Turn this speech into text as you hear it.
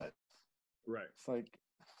Right. It's like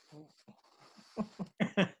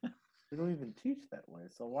we don't even teach that way.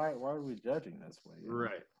 So why are we judging this way?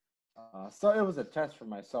 Right. So it was a test for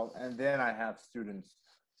myself, and then I have students.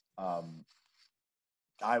 Um,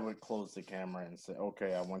 I would close the camera and say,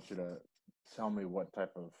 "Okay, I want you to tell me what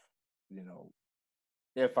type of, you know,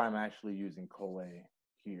 if I'm actually using Cole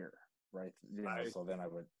here, right? Right. So then I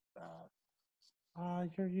would,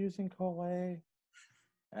 you're using Cole.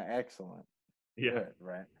 Excellent, Yeah. good,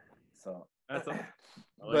 right? So, That's awesome.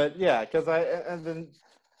 I like but yeah, because and then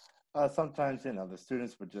sometimes the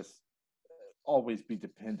students would just always be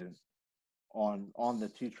dependent on the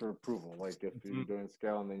teacher approval. Like if you're Mhm. doing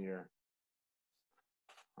scale and then you're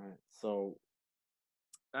all right. So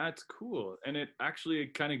That's cool. And it actually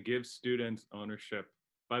kind of gives students ownership.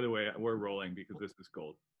 By the way, we're rolling because this is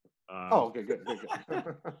gold. oh, Um, okay, good.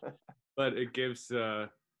 but it gives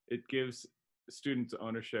students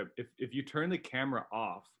ownership. If you turn the camera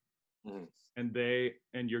off Mhm.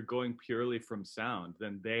 and you're going purely from sound,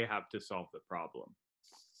 then they have to solve the problem.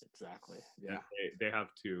 Exactly. And Yeah. they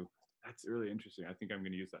have to. That's really interesting. I think I'm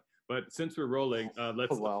going to use that. But since we're rolling,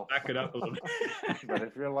 let's Well, back it up a little but bit.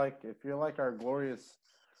 if you're like our glorious,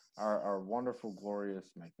 our wonderful,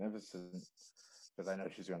 glorious, magnificent, because I know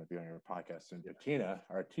she's going to be on your podcast soon, Yeah. Bettina,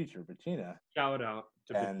 our teacher, Bettina, Shout out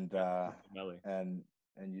to and Melly. and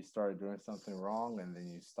and you started doing something wrong, and then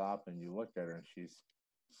you stop and you look at her, and she's,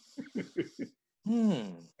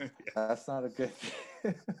 Yeah. that's not a good.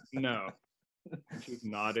 No, she's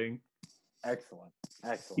nodding. Excellent,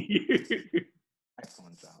 excellent,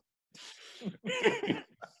 excellent job.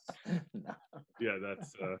 No. Yeah,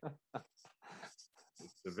 that's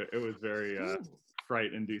it was very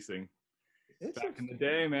fright inducing back in the Interesting.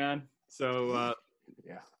 day, man. So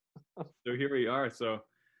Yeah. so here we are. So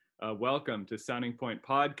welcome to Sounding Point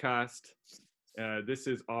Podcast. This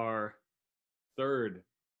is our third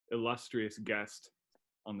illustrious guest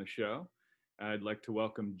on the show. I'd like to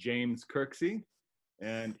welcome James Kirksey,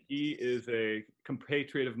 and he is a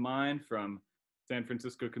compatriot of mine from San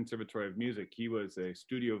Francisco Conservatory of Music. He was a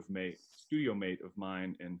studio mate of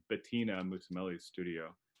mine in Bettina Musamelli's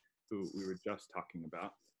studio, who we were just talking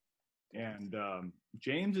about. And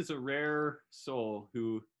James is a rare soul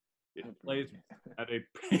who plays at a,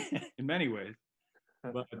 in many ways,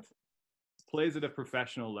 but plays at a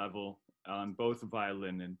professional level on both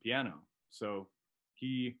violin and piano. So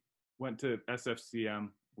he went to SFCM.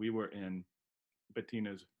 We were in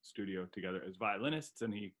Bettina's studio together as violinists,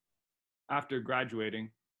 and he, after graduating,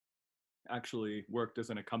 actually worked as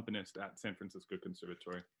an accompanist at San Francisco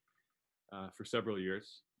Conservatory for several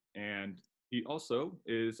years. And he also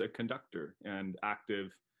is a conductor and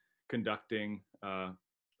active conducting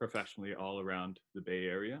professionally all around the Bay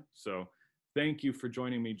Area. So thank you for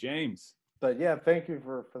joining me, James. But yeah, thank you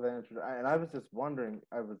for the intro. And I was just wondering,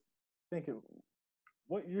 I was thinking,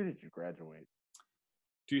 what year did you graduate?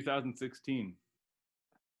 2016.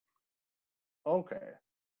 Okay.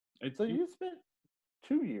 It, So you spent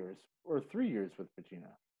 2 years or 3 years with Bettina.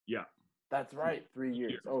 yeah. That's right, 3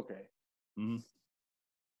 years. Years. Okay. Mm-hmm.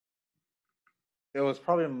 It was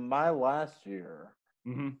probably my last year.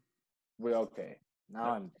 Mm-hmm. Okay.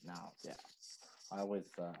 Yeah. Now, yeah. I was,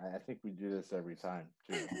 I think we do this every time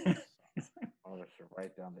too. I should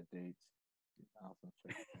write down the dates.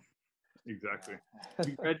 2016. Exactly. Yeah.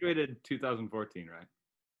 You graduated 2014, right?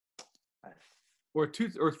 I- Or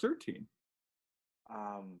 13?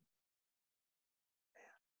 um,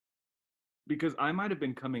 Because I might have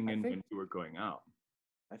been coming I in think when you were going out.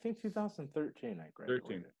 I think 2013 I 13.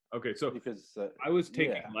 graduated. Okay, so Because I was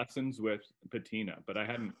taking yeah, lessons with Bettina, but I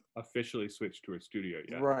hadn't officially switched to her studio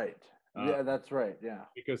yet. right. Uh, Yeah, that's right. Yeah.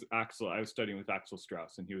 because I was studying with Axel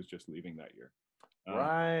Strauss, and he was just leaving that year.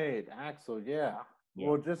 Right, Axel, yeah. Yeah.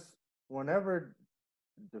 Well, just whenever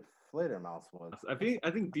Deflator Mouse was. I think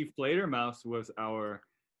Deflator Mouse was our.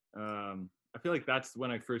 I feel like that's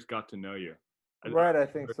when I first got to know you. Right, I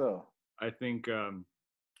think so. I think I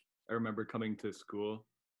remember coming to school,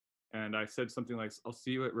 and I said something like, "I'll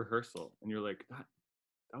see you at rehearsal," and you're like,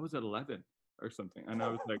 "That was at 11 or something," and I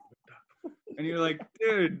was like, and you're like,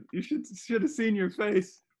 "Dude, you should have seen your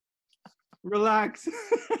face. Relax."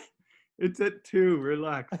 It's at 2.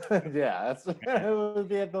 Relax. Yeah, that's it would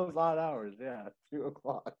be at those odd hours. Yeah, 2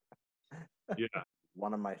 o'clock. Yeah.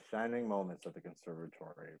 One of my shining moments at the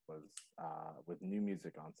conservatory was with New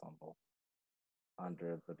Music Ensemble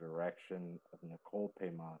under the direction of Nicole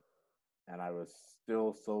Paymont, and I was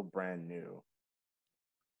still so brand new.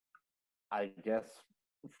 I guess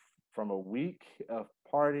from a week of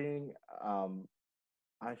partying,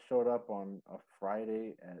 I showed up on a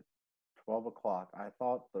Friday at 12 o'clock. I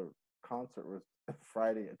thought the concert was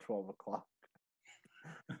Friday at 12 o'clock.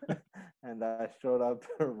 and I showed up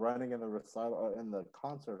running in the recital in the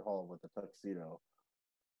concert hall with a tuxedo,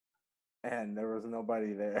 and there was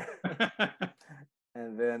nobody there.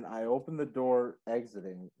 And then I opened the door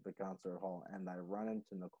exiting the concert hall, and I run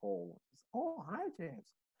into Nicole. She's, oh, hi, James.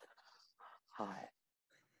 Hi.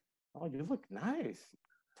 Oh, you look nice.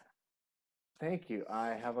 Thank you.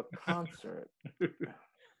 I have a concert.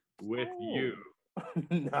 With you.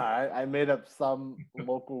 No, I made up some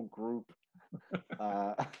local group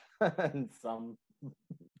and some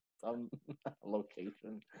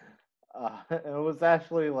location. It was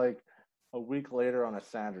actually like a week later on a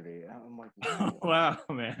Saturday. I'm like, Oh, wow,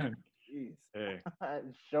 man. jeez. Hey, I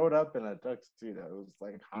showed up in a tuxedo. It was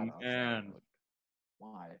like hot outside. man. Like,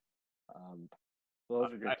 why?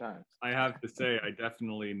 Those are good times. I have to say, I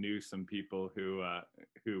definitely knew some people who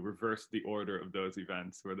reversed the order of those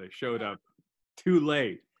events where they showed up too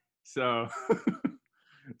late. So,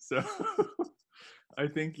 so I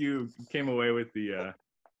think you came away with the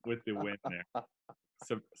win there.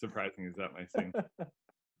 Surprising as that might seem.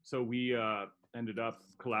 So we ended up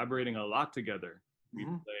collaborating a lot together. We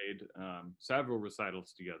played several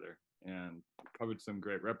recitals together and covered some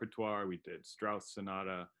great repertoire. We did Strauss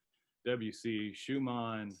Sonata, Debussy,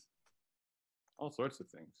 Schumann, all sorts of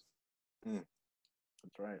things.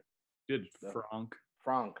 That's right. Did Franck.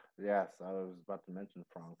 Franck, yes, I was about to mention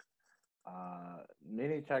Franck.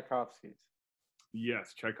 Many Tchaikovskys.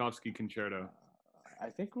 Yes, Tchaikovsky Concerto. I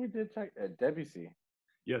think we did Debussy.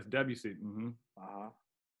 Yes, Debussy.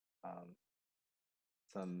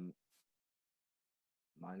 Some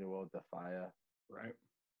Manuel de Falla. Right.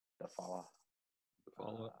 De Falla.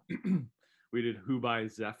 We did Who by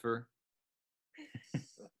Zephyr.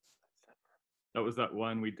 That was that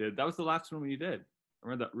one we did. That was the last one we did.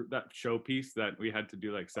 Remember that showpiece that we had to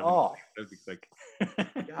do like 7 like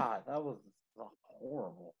God, that was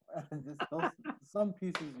horrible. Some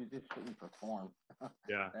pieces you just shouldn't perform.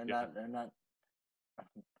 Yeah. They're not.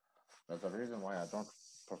 There's a reason why I don't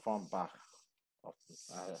perform Bach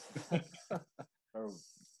often. Or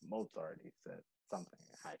Mozart, he said something.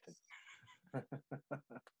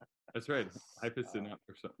 That's right. Hyphus did not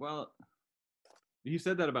perform. Well, he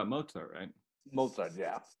said that about Mozart, right? Mozart,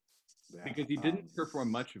 yeah. Because he didn't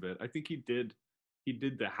perform much of it. I think he did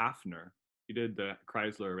the Hafner. He did the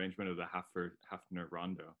Kreisler arrangement of the Hafner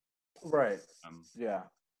Rondo. Right. Yeah.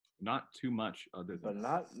 Not too much other than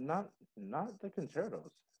but not the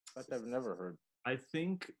concertos. In fact, I've never heard. I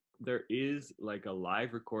think there is like a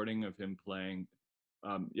live recording of him playing.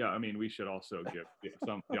 Yeah, I mean, we should also give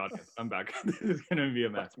the audience some back. This is going to be a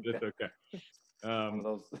mess, but it's okay. One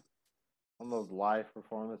of those live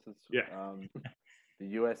performances. Yeah.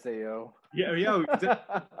 The USAO. Yeah.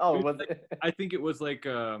 Oh, I think it was like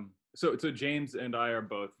so James and I are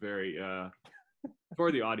both very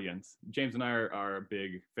for the audience. James and I are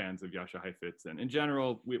big fans of Jascha Heifetz, and in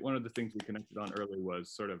general, one of the things we connected on early was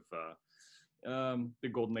sort of the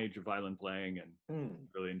golden age of violin playing and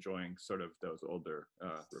really enjoying sort of those older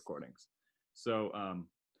recordings. So I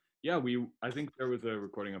think there was a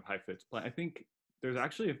recording of Heifetz playing. I think there's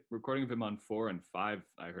actually a recording of him on 4 and 5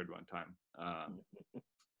 I heard one time.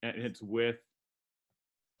 And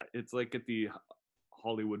it's like at the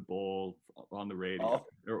Hollywood Bowl on the radio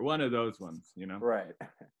or one of those ones, you know? Right.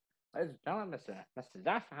 I was telling Mr.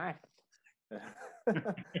 Josh Heifetz.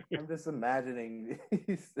 I'm just imagining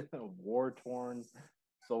these war-torn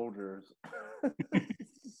soldiers.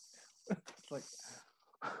 It's like,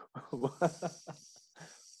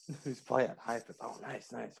 who's playing Heifetz? Oh,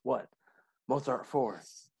 nice. What? Mozart 4.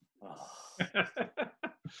 Oh.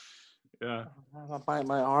 Yeah.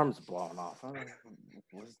 My arm's blowing off. I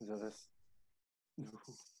don't listen to this.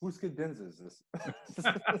 Whose cadenza is this?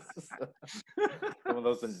 One of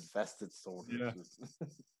those invested soldiers.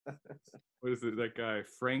 Yeah. What is it? That guy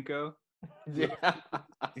Franco? Yeah.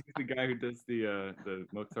 He's the guy who does the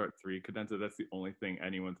Mozart 3 cadenza. That's the only thing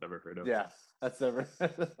anyone's ever heard of. Yeah, that's ever.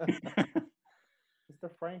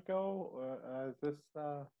 Mr. Franco, is this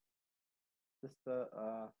the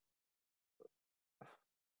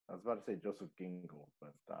I was about to say Joseph Gingle,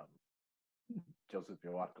 but Joseph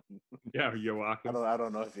Joachim. Yeah, Joachim. I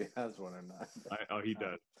don't know if he has one or not. He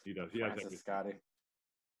does. He does. He has everything. Scotty.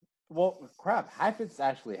 Well, crap. Heifetz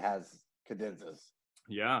actually has cadenzas.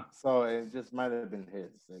 Yeah. So it just might have been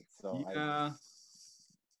his.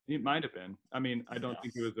 It might have been. I mean, I don't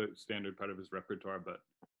think it was a standard part of his repertoire, but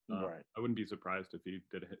right. I wouldn't be surprised if he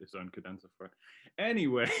did his own cadenza for it.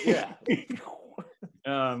 Anyway. Yeah.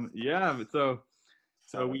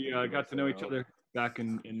 So we got to know each other back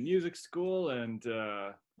in music school and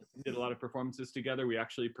did a lot of performances together. We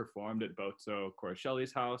actually performed at Bozzo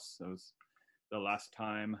Corricelli's house. That was the last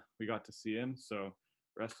time we got to see him. So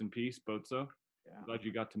Rest in peace, Bozo. Yeah, Glad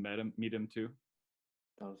you got to meet him too.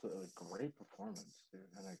 that was a great performance, dude,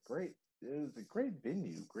 and it was a great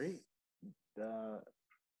venue, great, uh,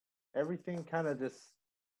 everything kind of just.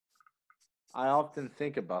 I often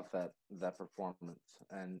think about that performance,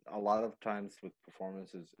 and a lot of times with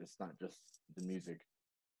performances, it's not just the music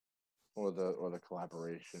or the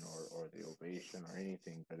collaboration or the ovation or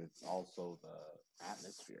anything, but it's also the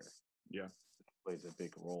atmosphere Yeah. plays a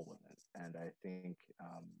big role in it. And I think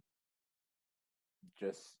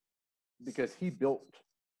just because he built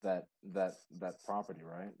that property,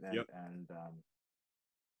 right? Yep. And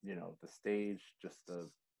you know, the stage, just the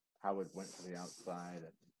how it went to the outside,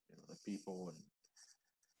 and you know, the people and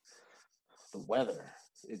the weather,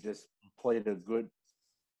 it just played a good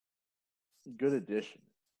addition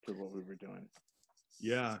to what we were doing.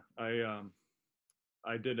 Yeah.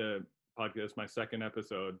 I did a podcast, my second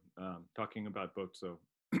episode, talking about Bozo.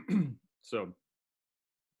 So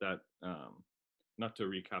that not to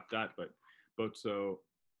recap that, but Bozo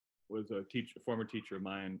was a former teacher of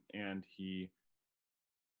mine, and he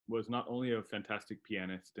was not only a fantastic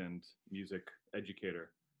pianist and music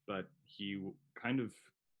educator, but he kind of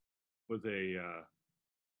was a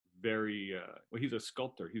very well. He's a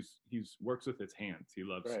sculptor. He's works with his hands. He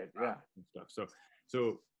loves Right? Yeah. craft and stuff.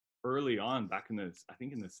 So early on, back in the I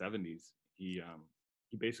think in the 70s, he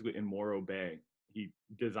basically in Morro Bay he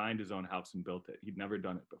designed his own house and built it. He'd never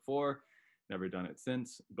done it before, never done it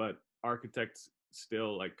since. But architects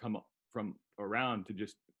still like come from around to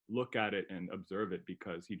just look at it and observe it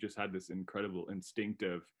because he just had this incredible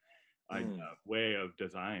instinctive way of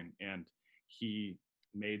design. And he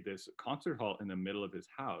made this concert hall in the middle of his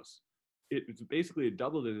house. It's basically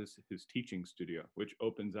doubled as his teaching studio, which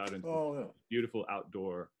opens out into Oh yeah. beautiful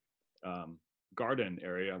outdoor um, garden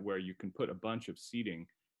area where you can put a bunch of seating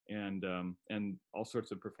and all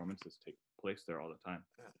sorts of performances take place there all the time.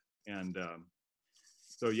 And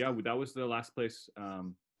so yeah, that was the last place,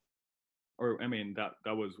 or I mean that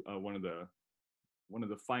was one of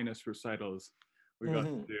the finest recitals we got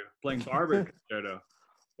to do, playing Barber Concerto.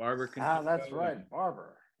 Barber Concerto. Ah, that's right,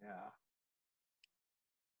 Barber. Yeah,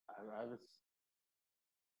 I was.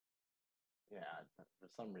 Yeah, for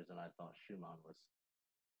some reason I thought Schumann was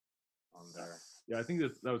on there. Yeah, I think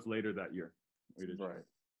that was later that year. We did. Right.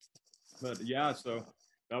 But yeah, so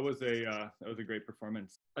that was a great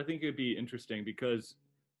performance. I think it'd be interesting because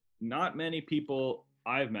not many people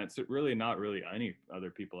I've met, so really not really any other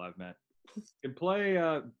people I've met, can play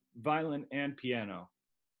violin and piano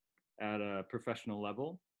at a professional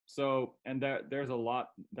level. So, and there's a lot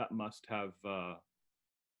that must have.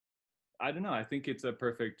 I don't know. I think it's a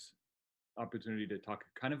perfect opportunity to talk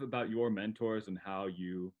kind of about your mentors and how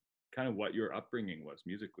you kind of what your upbringing was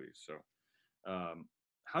musically. So,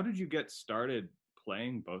 how did you get started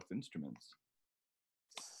playing both instruments?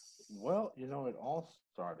 Well, you know, it all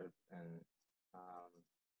started in um,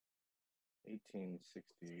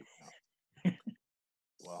 1868. No.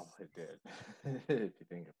 Well, it did, if you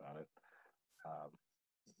think about it.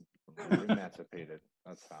 We were emancipated.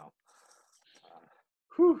 That's how. Uh,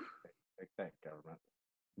 Whew. Take that, government.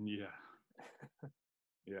 Yeah.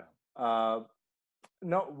 Yeah.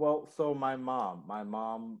 No, well, so my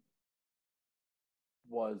mom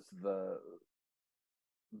was the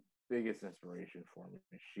biggest inspiration for me.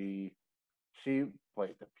 She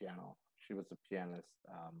played the piano. She was a pianist,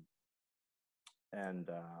 and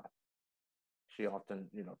she often,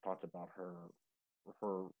 you know, talked about her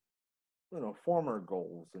you know, former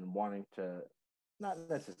goals and wanting to not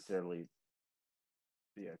necessarily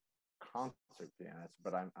be a concert pianist,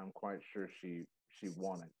 but I'm quite sure she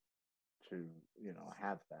wanted to, you know,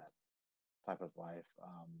 have that type of life,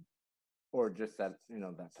 or just that, you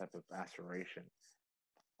know, that type of aspiration.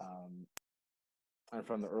 Um, and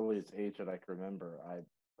from the earliest age that I can remember,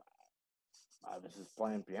 I was just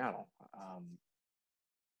playing piano.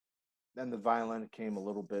 Then the violin came a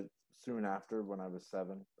little bit soon after when I was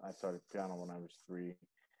 7. I started piano when I was 3.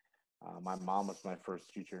 My mom was my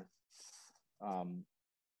first teacher. Um,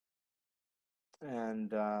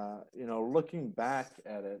 and, you know, looking back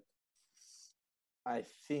at it, I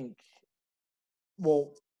think,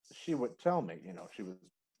 well, she would tell me, you know, she was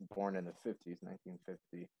born in the 50s,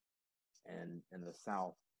 1950, and in the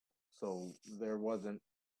South. So there wasn't,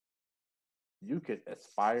 you could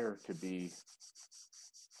aspire to be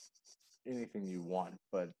anything you want,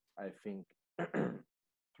 but I think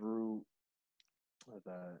through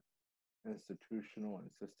the institutional and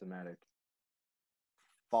systematic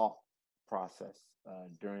thought process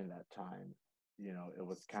during that time, you know, it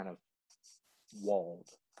was kind of walled.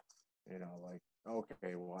 You know, like,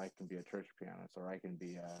 okay, well, I can be a church pianist, or I can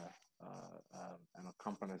be an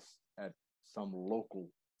accompanist at some local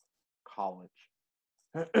college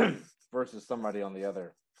versus somebody on the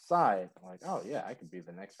other side. Like, oh yeah, I could be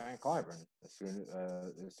the next Van Cliburn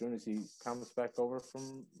as soon as he comes back over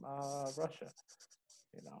from Russia.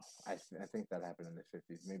 You know, I think that happened in the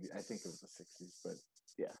 50s. Maybe I think it was the 60s, but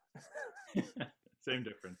yeah. Same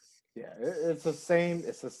difference. Yeah, it's the same.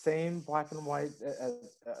 It's the same black and white.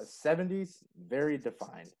 70s, very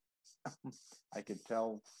defined. I could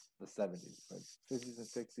tell the 70s, but 50s and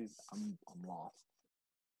 60s, I'm lost.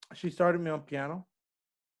 She started me on piano,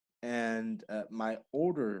 and my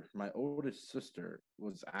oldest sister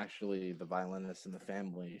was actually the violinist in the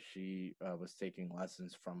family. She was taking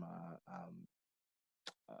lessons from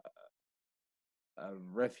a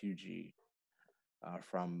refugee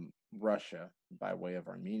from Russia by way of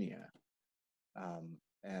Armenia,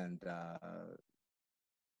 and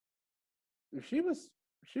she was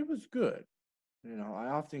she was good. You know, I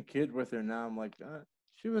often kid with her now. I'm like,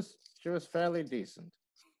 she was fairly decent.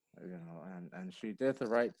 You know, and she did the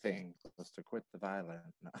right thing, was to quit the violin.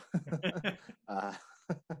 No. uh,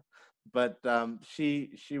 but she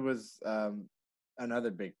was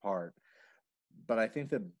another big part. But I think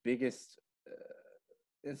the biggest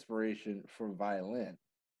inspiration for violin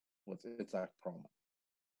was Itzhak Perlman,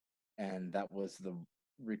 and that was the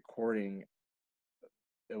recording.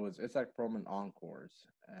 It was Itzhak Perlman Encores,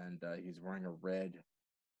 and he's wearing a red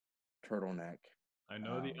turtleneck. I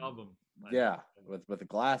know the album. Yeah, with the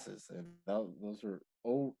glasses, and those are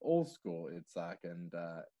old school Itzhak,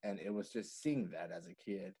 and it was just seeing that as a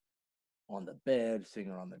kid on the bed, seeing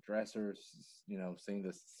it on the dressers, you know, seeing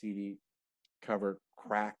the CD cover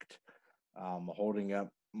cracked, holding up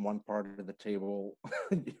one part of the table,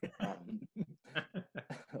 um,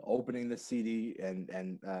 opening the CD and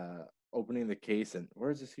opening the case, and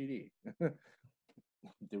where's the CD?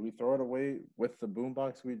 Did we throw it away with the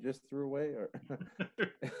boombox we just threw away, or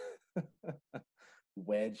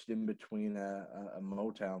wedged in between a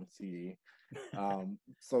Motown CD?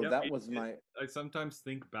 So Yeah, that was my. I sometimes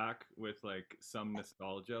think back with like some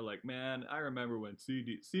nostalgia, like, man, I remember when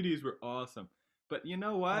CDs were awesome. But you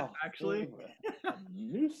know what? Oh, they Actually, were a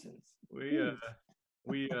nuisance. we uh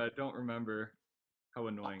we don't remember how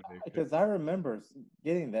annoying they could. Because I remember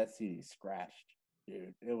getting that CD scratched,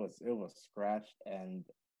 dude. It was scratched, and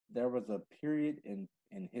there was a period in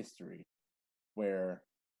history where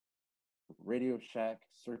Radio Shack,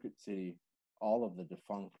 Circuit City, all of the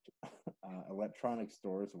defunct electronic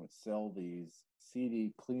stores would sell these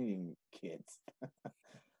CD cleaning kits.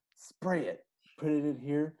 Spray it, put it in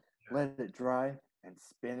here, let it dry, and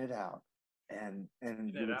spin it out. And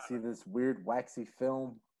Spin you it would out. see this weird waxy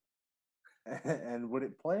film. And would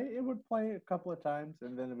it play? It would play a couple of times,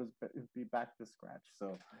 and then it'd be back to scratch.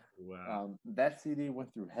 So Wow. that CD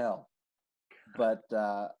went through hell. But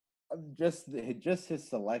just his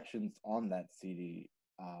selections on that CD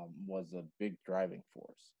was a big driving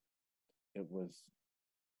force. It was,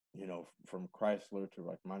 you know, from Chrysler to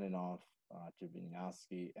Rachmaninoff to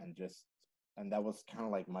Wieniawski, and that was kind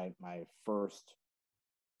of like my first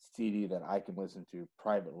CD that I can listen to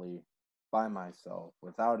privately by myself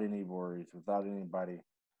without any worries, without anybody,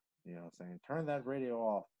 you know, saying turn that radio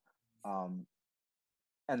off. Um,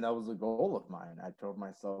 and that was a goal of mine. I told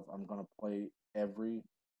myself I'm gonna play every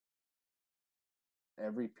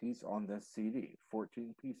piece on this CD,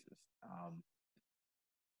 14 pieces.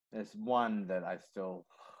 There's one that I still.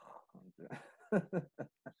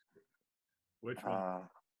 Which one? uh,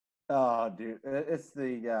 oh, dude, it's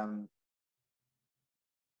the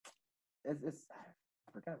it's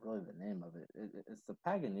I forgot really the name of it. It's the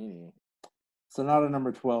Paganini Sonata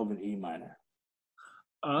Number 12 in E minor.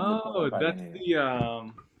 Niccolo Oh, that's Paganini.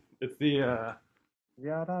 the it's the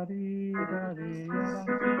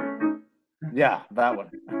Yeah, that one.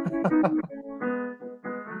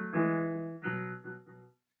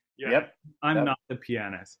 yeah. Yep. I'm Yep. not the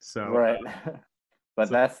pianist, so Right. But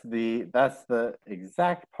so that's the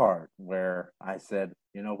exact part where I said,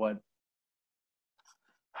 you know what?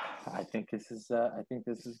 I think this is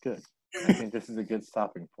good. I think this is a good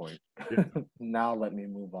stopping point. yeah, Now let me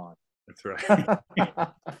move on. that's right.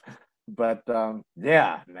 But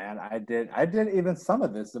yeah, man, I did even some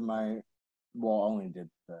of this in my well, only did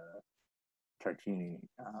the Tartini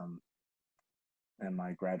in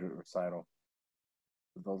my graduate recital.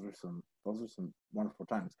 Those are some wonderful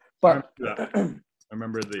times. I But remember that. I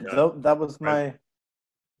remember the though red.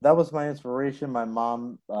 that was my inspiration. My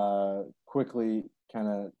mom quickly kind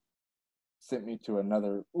of sent me to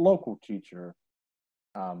another local teacher.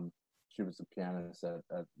 Um, she was a pianist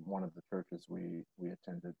at one of the churches we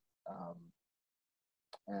attended, um,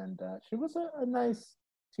 and she was a nice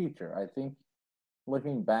teacher. I think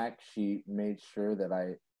looking back, she made sure that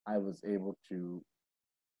I was able to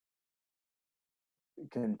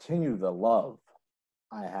continue the love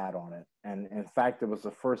I had on it. And in fact, it was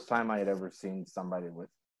the first time I had ever seen somebody with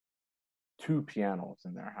two pianos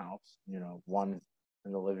in their house, one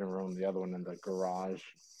in the living room, the other one in the garage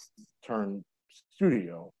turned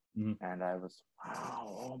studio. Mm-hmm. And I was,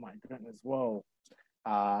 wow, oh my goodness, whoa.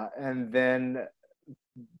 And then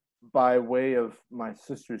by way of my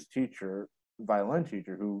sister's teacher, violin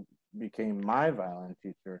teacher, who became my violin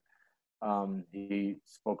teacher, he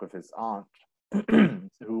spoke of his aunt,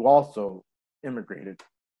 who also immigrated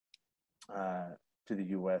to the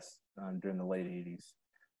U.S. During the late 80s,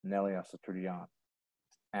 Nelia Saturian.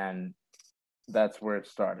 And that's where it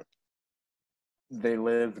started. They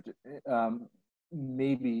lived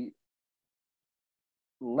maybe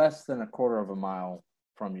less than a quarter of a mile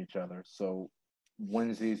from each other. So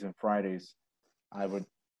Wednesdays and Fridays, I would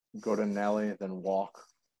go to Nelly, then walk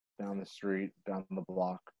down the street, down the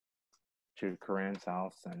block to Corinne's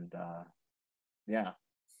house. And yeah.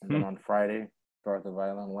 And then on Friday, start the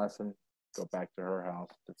violin lesson, go back to her house.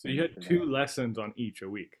 So you had two lessons on each a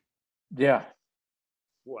week. Yeah.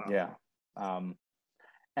 Wow. Yeah.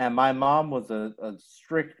 And my mom was a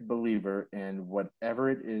strict believer in whatever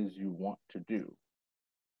it is you want to do,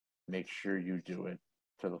 make sure you do it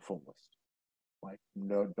to the fullest. Like,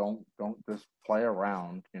 no, don't just play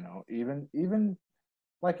around. Even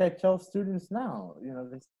like I tell students now,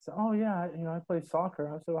 they say, "Oh yeah, I play soccer."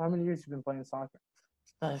 I said, "How many years have you been playing soccer?"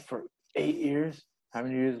 For 8 years. How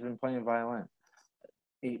many years have you been playing violin?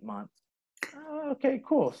 8 months. Oh, okay,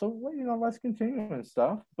 cool. So let's continue and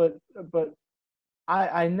stuff. But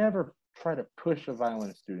I never try to push a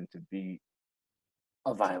violin student to be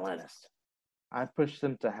a violinist. I push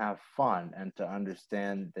them to have fun and to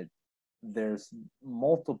understand that there's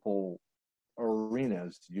multiple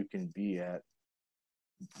arenas you can be at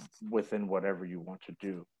within whatever you want to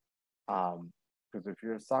do. Because if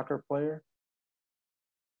you're a soccer player,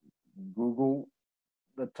 Google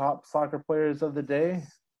the top soccer players of the day,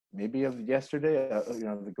 maybe of yesterday,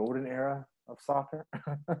 the golden era of soccer.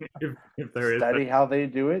 if there Study how they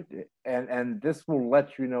do it, and this will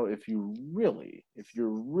let you know if you're really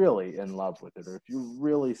in love with it, or if you're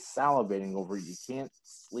really salivating over it. You can't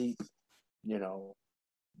sleep,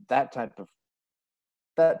 that type of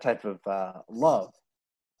love,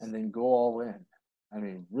 and then go all in. I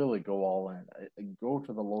mean, really go all in. Go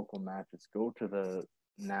to the local matches. Go to the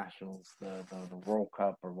nationals, the World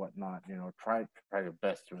Cup or whatnot. Try your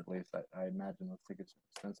best to, at least. I imagine those tickets are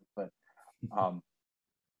expensive,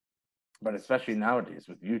 but especially nowadays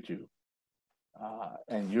with YouTube.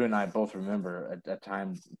 And you and I both remember a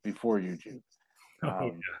time before YouTube.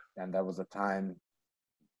 And that was a time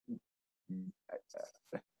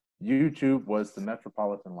YouTube was the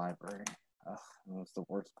Metropolitan Library. It was the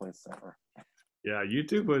worst place ever. Yeah,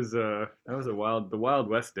 YouTube was that was the Wild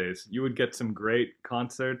West days. You would get some great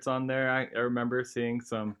concerts on there. I remember seeing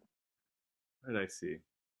some. What did I see?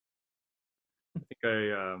 I think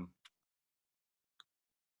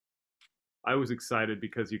I was excited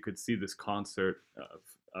because you could see this concert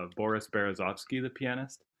of Boris Berezovsky, the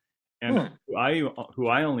pianist, and who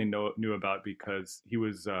I only knew about because he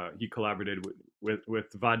collaborated with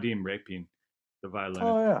Vadim Repin, the violinist.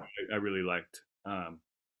 Oh yeah, I really liked.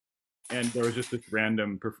 And there was just this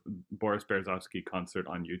random Boris Berezovsky concert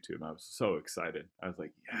on YouTube. I was so excited. I was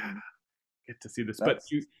like, yeah, get to see this. But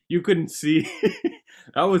you couldn't see.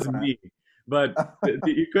 That was me. But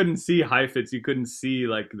you couldn't see Heifetz. You couldn't see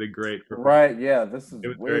like the great. Right. Yeah. This is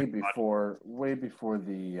way before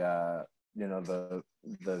the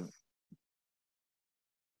the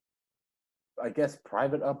I guess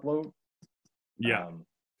private upload. Yeah.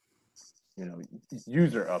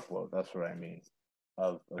 User upload. That's what I mean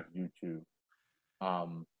of YouTube.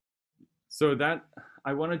 So that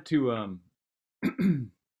I wanted to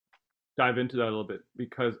dive into that a little bit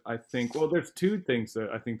because I think there's two things that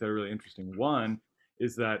I think that are really interesting. One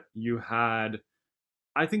is that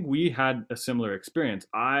I think we had a similar experience.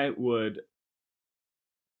 I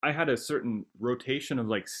had a certain rotation of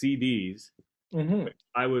like CDs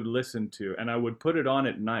I would listen to, and I would put it on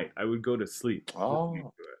at night. I would go to sleep listening to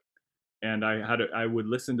it, and I would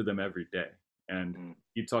listen to them every day. And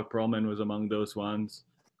Itzhak Perlman was among those ones.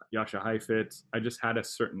 Jascha Heifetz. I just had a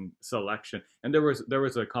certain selection, and there was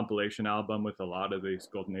a compilation album with a lot of these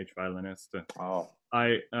Golden Age violinists. And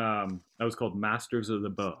that was called Masters of the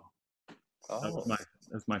Bow. That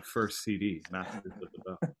was my first CD, Masters of the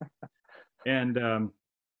Bow, and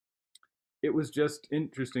it was just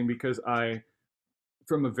interesting because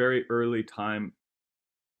from a very early time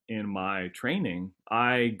in my training,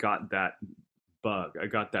 I got that bug. I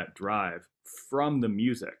got that drive from the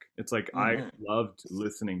music. It's like I Hmm. loved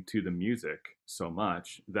listening to the music so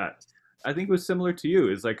much that I think it was similar to you.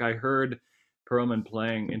 Is like I heard Perlman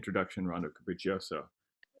playing Introduction Rondo Capriccioso.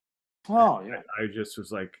 Oh yeah. I just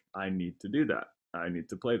was like, I need to do that. I need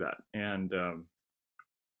to play that. And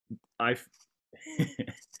I,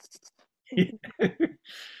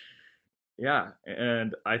 yeah,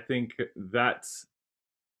 and I think that's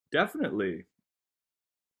definitely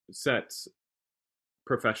sets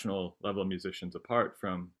professional level musicians apart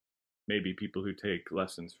from maybe people who take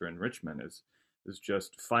lessons for enrichment is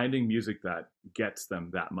just finding music that gets them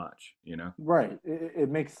that much, you know? Right. It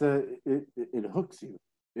makes it hooks you.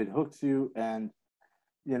 It hooks you, and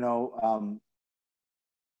you know,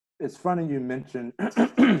 it's funny you mentioned.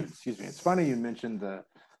 Excuse me. It's funny you mentioned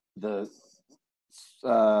the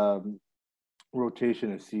um,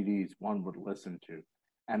 rotation of CDs one would listen to,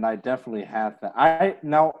 and I definitely have that. I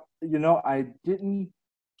now I didn't.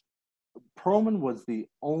 Perlman was the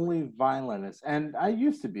only violinist, and I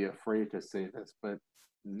used to be afraid to say this, but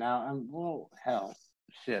now I'm well, hell,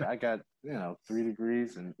 shit. I got 3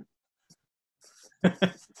 degrees, and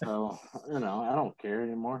so I don't care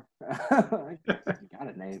anymore. I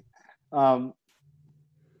got a name. Um,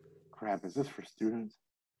 crap, is this for students?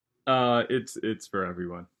 It's for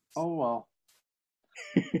everyone. Oh well,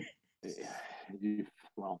 you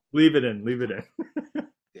well, Leave it in, leave it in.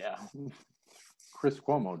 yeah. Chris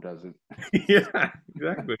Cuomo does it. Yeah,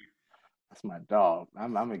 exactly. That's my dog.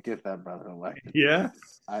 I'm gonna get that brother elected. Yeah.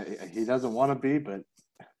 He doesn't want to be, but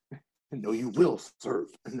no, you will serve.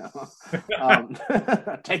 No,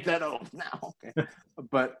 take that oath now. Okay,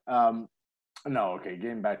 but no. Okay,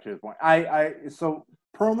 getting back to the point. So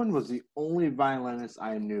Perlman was the only violinist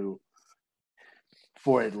I knew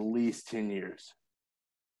for at least 10 years,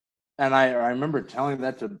 and I remember telling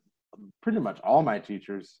that to pretty much all my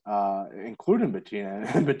teachers, including Bettina.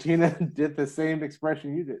 And Bettina did the same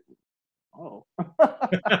expression you did. Oh,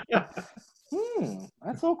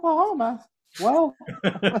 that's Oklahoma. Well,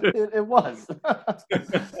 it was.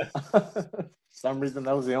 For some reason,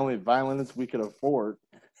 that was the only violinist we could afford,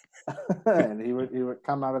 and he would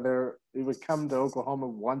come out of there. He would come to Oklahoma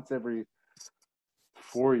once every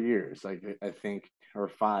 4 years, like I think, or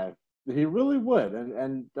five. He really would,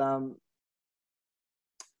 and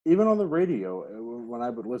even on the radio, when I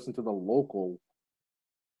would listen to the local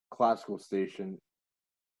classical station,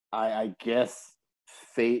 I guess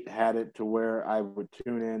fate had it to where I would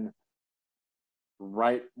tune in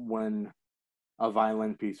right when a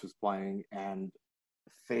violin piece was playing, and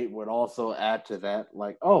fate would also add to that,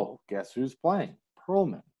 like, oh, guess who's playing?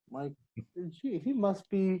 Perlman. Like, gee, he must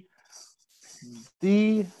be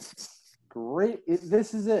the great.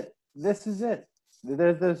 This is it. This is it.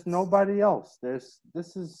 There's nobody else. This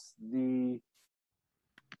is the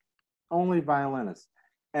only violinist,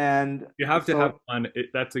 and You have to have so one.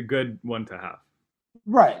 That's a good one to have.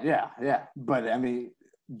 right, yeah, yeah. But I mean,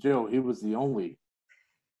 Joe, he was the only.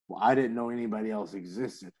 Well, I didn't know anybody else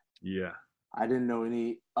existed. Yeah. I didn't know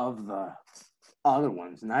any of the other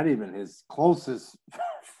ones, not even his closest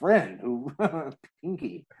friend, who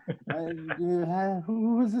Pinky.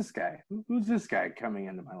 Who is this guy? Who's this guy coming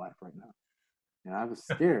into my life right now? And I was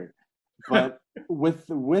scared. But with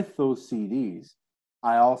those CDs,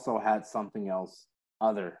 I also had something else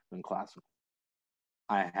other than classical.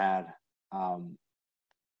 I had um,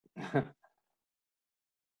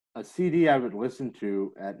 a CD I would listen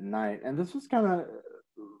to at night, and this was kind of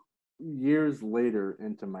years later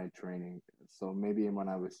into my training. So maybe when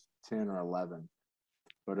I was 10 or 11,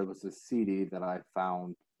 but it was a CD that I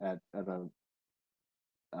found at a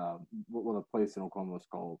what the place in Oklahoma was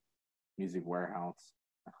called Music Warehouse,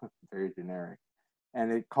 very generic,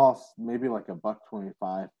 and it cost maybe like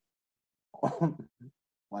 $1.25,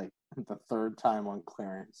 like the third time on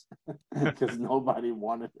clearance, because nobody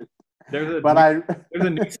wanted it. There's a But new, there's a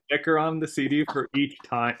new sticker on the CD for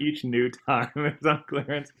each new time it's on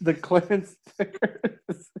clearance. the clearance sticker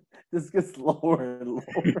just gets lower and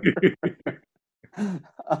lower.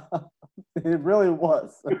 It really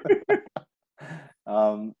was.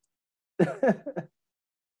 um,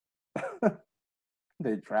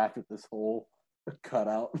 they drafted this whole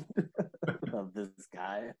cutout of this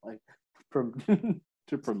guy, like,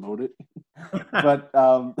 to promote it. But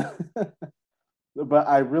but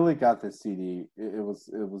I really got this CD.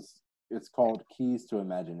 It's called Keys to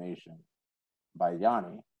Imagination by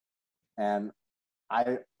Yanni, and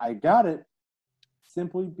I got it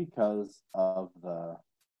simply because of the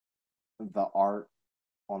art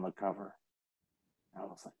on the cover. I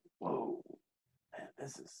was like, whoa, man,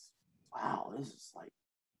 this is wow, this is like,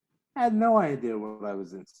 I had no idea what I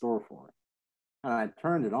was in store for. And I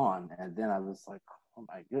turned it on, and then I was like, oh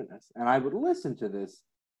my goodness. And I would listen to this.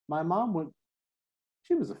 My mom would,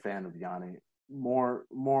 she was a fan of Yanni, more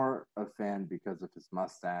a fan because of his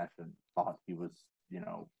mustache, and thought he was, you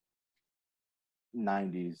know,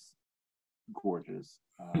 90s gorgeous.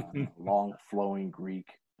 Long flowing Greek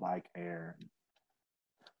black hair.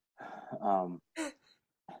 Um,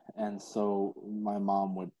 and so my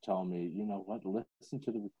mom would tell me, you know what, listen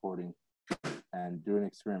to the recording and do an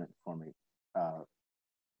experiment for me. Uh,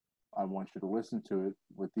 I want you to listen to it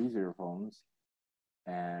with these earphones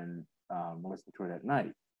and listen to it at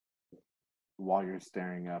night while you're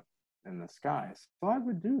staring up in the sky. So I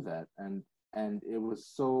would do that, and it was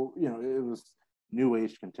so, you know, it was new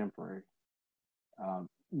age contemporary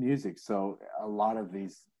music. So a lot of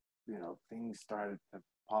these, you know, things started to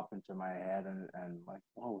pop into my head, and like,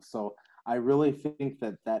 whoa. So I really think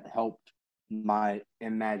that that helped my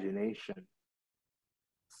imagination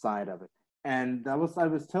side of it. And I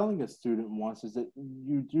was telling a student once is that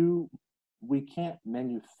we can't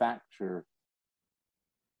manufacture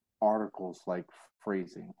articles like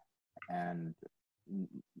phrasing and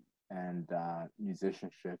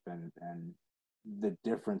musicianship and the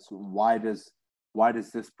difference. Why does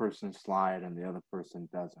this person slide and the other person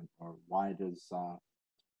doesn't, or why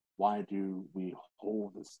do we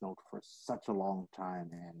hold this note for such a long time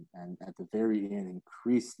and at the very end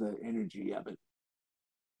increase the energy of it?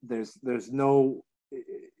 There's no,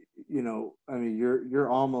 you know, I mean, you're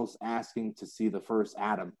almost asking to see the first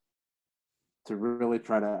atom to really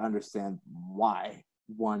try to understand why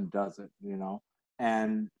one does it, you know.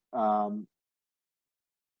 And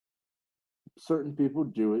certain people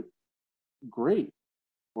do it great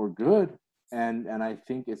or good, and I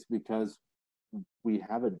think it's because we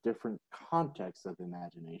have a different context of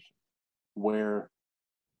imagination where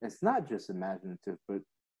it's not just imaginative, but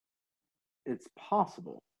it's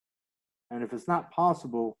possible. And if it's not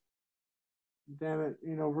possible, damn it,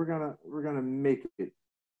 you know, we're gonna make it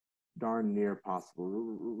darn near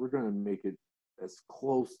possible. We're gonna make it as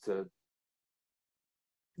close to,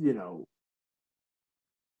 you know,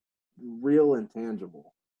 real and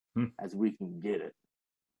tangible as we can get it.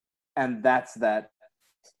 And that's that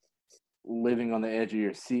living on the edge of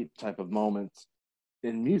your seat type of moment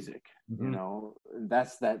in music. You know,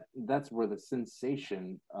 that's where the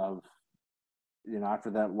sensation of, you know, after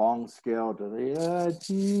that long scale to the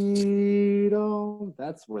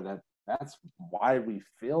that's why we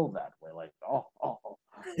feel that way. Like, oh,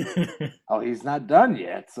 he's not done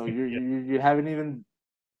yet. So you haven't even,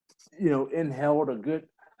 you know, inhaled a good.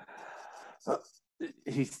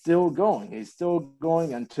 He's still going. He's still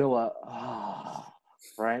going until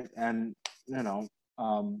right. And you know,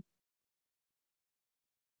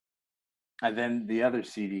 and then the other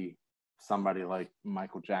CD, somebody like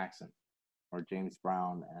Michael Jackson or James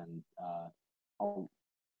Brown, and all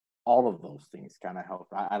of those things kind of help.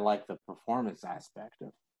 I like the performance aspect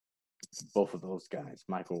of both of those guys,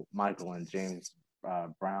 Michael and James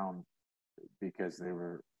Brown, because they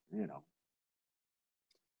were, you know,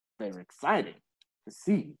 they were exciting to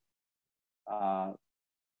see. Uh,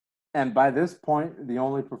 and by this point, the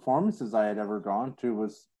only performances I had ever gone to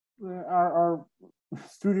was our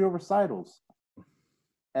studio recitals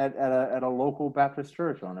at a local Baptist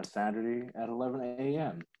church on a Saturday at 11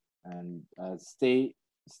 a.m. And stay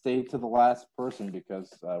to the last person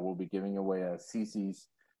because we'll be giving away a Cece's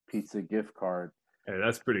pizza gift card. Hey,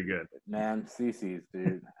 that's pretty good. Man, Cece's,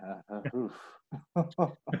 dude.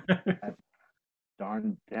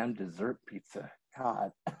 Darn damn dessert pizza.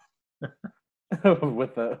 God.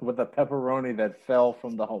 with a pepperoni that fell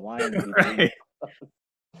from the Hawaiian pizza. Right.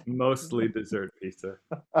 Mostly dessert pizza.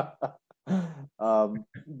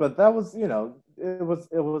 But that was, you know, it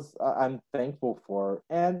was I'm thankful for,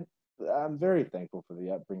 and I'm very thankful for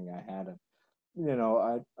the upbringing I had. And you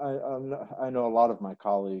know, I know a lot of my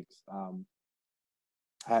colleagues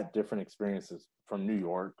had different experiences from New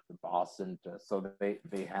York to Boston to, so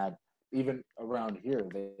they had, even around here,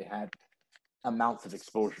 they had amounts of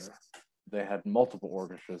exposure. They had multiple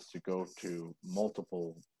orchestras to go to,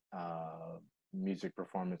 multiple music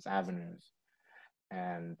performance avenues,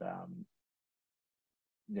 and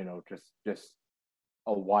you know, just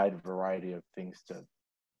a wide variety of things to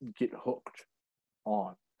get hooked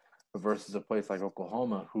on, versus a place like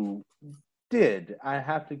Oklahoma, who did, I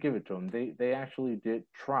have to give it to them, they actually did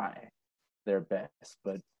try their best.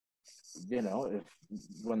 But you know, if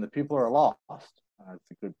when the people are lost, as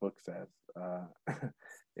the good book says,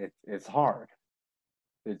 it's hard.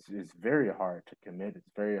 It's very hard to commit.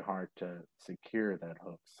 It's very hard to secure that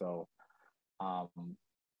hook. So um,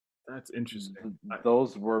 that's interesting.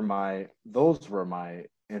 those were my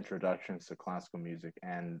introductions to classical music,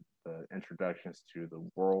 and the introductions to the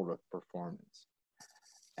world of performance.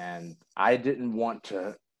 And I didn't want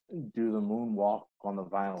to do the moonwalk on the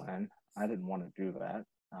violin. I didn't want to do that.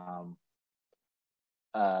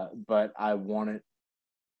 But I wanted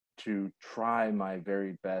to try my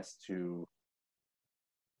very best to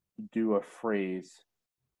do a phrase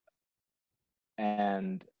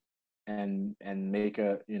and make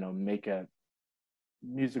a make a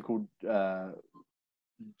musical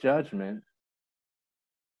judgment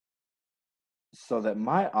so that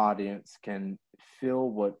my audience can feel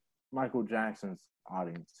what Michael Jackson's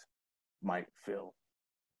audience might feel,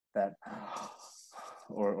 that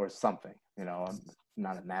or something. I'm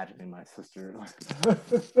not imagining my sister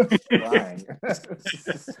crying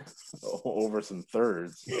over some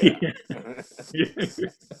thirds. Yeah.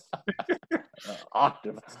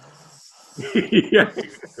 Octave. Yeah,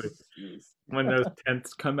 exactly. When those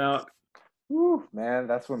tenths come out. Whew, man,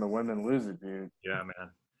 that's when the women lose it, dude. Yeah,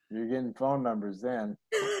 man. You're getting phone numbers then.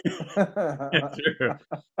 Sure.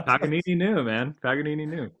 Paganini knew, man. Paganini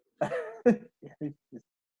knew. Yeah.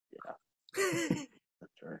 A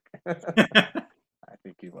jerk. I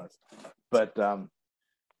think he was. But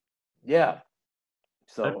yeah.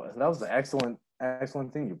 So that was an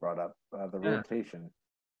excellent thing you brought up. The rotation.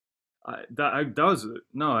 That was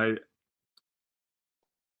no.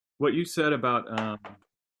 What you said about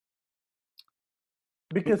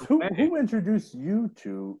because who introduced you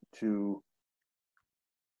to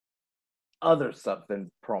other stuff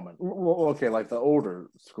than Perlman? Well, okay, like the older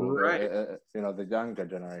school, right? The younger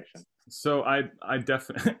generation. So I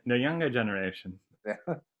definitely the younger generation, Yeah.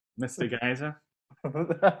 Mr. Geyser.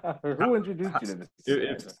 Who introduced you to Mr.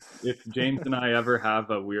 Geyser? If James and I ever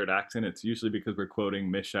have a weird accent, it's usually because we're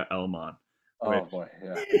quoting Misha Elman. Oh boy,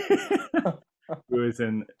 yeah. Who is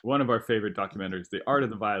in one of our favorite documentaries, The Art of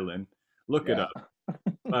the Violin. Look it up.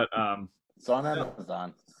 But it's on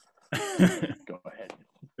Amazon. Go ahead.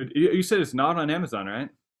 You said it's not on Amazon, right?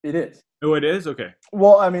 It is. Oh, it is? Okay.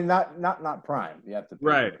 Well, I mean, not Prime. You have to pay.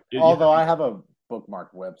 Right. Although I have a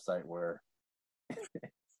bookmarked website where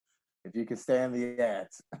if you can stand the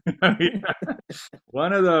ads.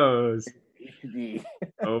 One of those.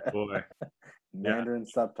 Oh boy. Mandarin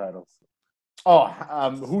subtitles. Oh,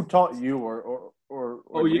 who taught you or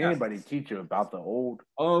did anybody teach you about the old?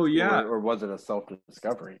 Oh yeah. Or was it a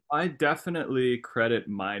self-discovery? I definitely credit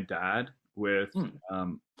my dad with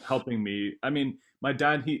helping me. I mean, my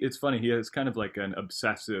dad, it's funny, he has kind of like an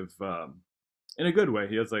obsessive, in a good way.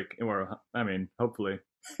 He has like, I mean, hopefully,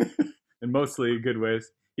 in mostly good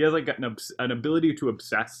ways. He has like an ability to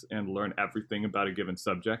obsess and learn everything about a given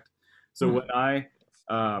subject. So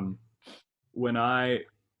when I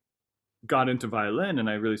got into violin and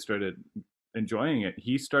I really started enjoying it,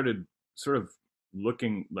 he started sort of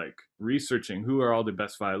researching who are all the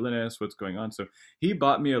best violinists, what's going on. So he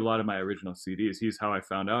bought me a lot of my original CDs. He's how I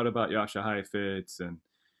found out about Jascha Heifetz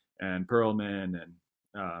and Perlman and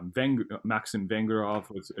Maxim Vengerov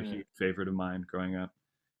was a huge favorite of mine growing up.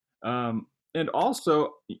 And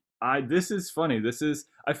also, this is funny.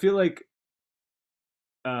 I feel like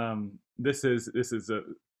this is a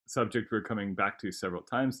subject we're coming back to several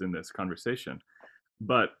times in this conversation,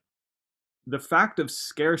 but the fact of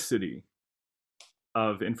scarcity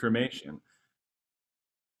of information,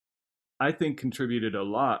 I think, contributed a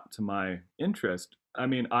lot to my interest. I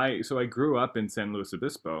mean, I grew up in San Luis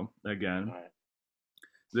Obispo again. Right.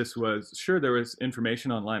 This was there was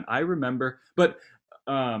information online. I remember, but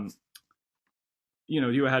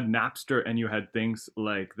you had Napster and you had things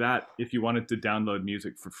like that if you wanted to download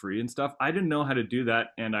music for free and stuff. I didn't know how to do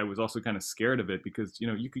that, and I was also kind of scared of it because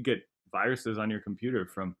you could get viruses on your computer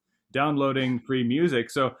from downloading free music.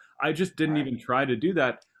 So I just didn't even try to do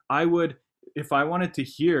that. I would, if I wanted to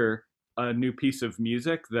hear a new piece of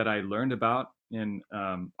music that I learned about in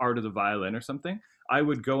Art of the Violin or something, I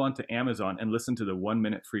would go onto Amazon and listen to the 1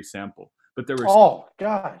 minute free sample. But there were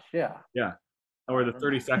yeah, or the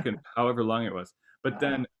 30-second, however long it was. But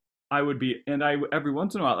then I would every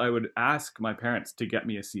once in a while I would ask my parents to get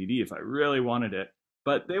me a CD if I really wanted it.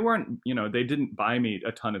 But they weren't, they didn't buy me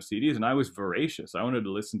a ton of CDs, and I was voracious. I wanted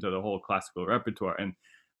to listen to the whole classical repertoire, and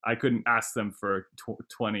I couldn't ask them for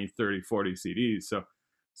 20, 30, 40 CDs.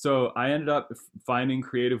 So I ended up finding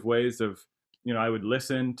creative ways of, I would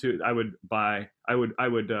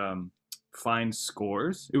find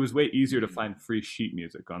scores. It was way easier to find free sheet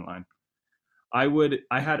music online. I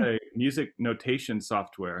had a music notation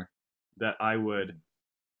software that I would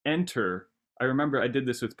enter. I remember I did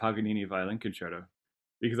this with Paganini Violin Concerto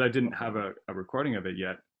because I didn't have a recording of it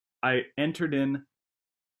yet. I entered in,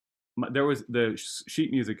 there was the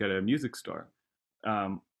sheet music at a music store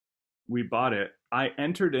we bought it, I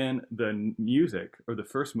entered in the music or the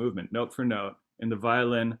first movement, note for note, in the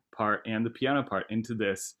violin part and the piano part into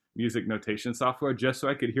this music notation software just so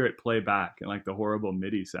I could hear it play back and like the horrible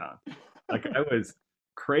MIDI sound. Like I was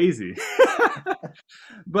crazy.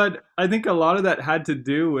 But I think a lot of that had to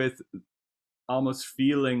do with almost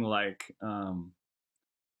feeling like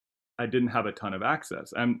I didn't have a ton of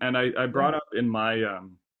access. And I brought Yeah. up in my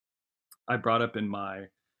I brought up in my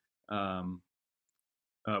um,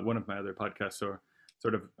 one of my other podcasts, or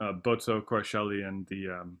sort of Bozzo Corselli and the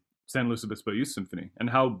San Luis Obispo Youth Symphony, and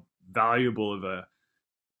how valuable of a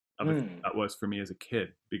thing Mm. that was for me as a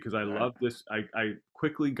kid, because I Right. loved this. I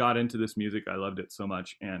quickly got into this music. I loved it so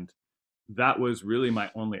much, and that was really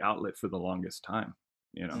my only outlet for the longest time.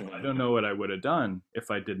 You know, I Mhm. don't know what I would have done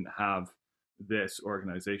if I didn't have this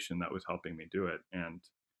organization that was helping me do it,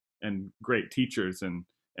 and great teachers and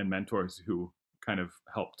mentors who kind of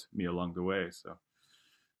helped me along the way. So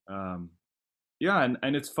um, yeah,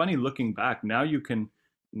 and it's funny looking back. Now you can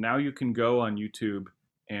go on YouTube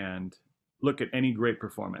and look at any great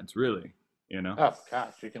performance, really, you know. Oh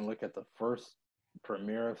gosh, you can look at the first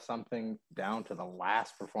premiere of something down to the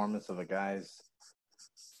last performance of a guy's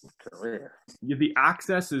career. Yeah, the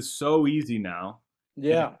access is so easy now, and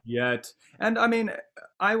Yeah. yet, and I mean,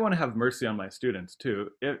 I want to have mercy on my students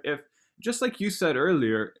too. If just like you said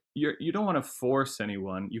earlier, you don't want to force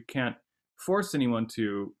anyone. You can't force anyone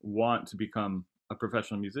to want to become a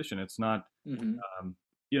professional musician. It's not, Hmm. um,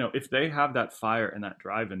 you know, if they have that fire and that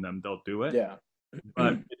drive in them, they'll do it. Yeah.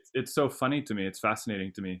 But it's so funny to me. It's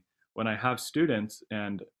fascinating to me when I have students,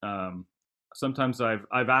 and sometimes I've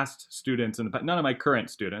asked students in the past, none of my current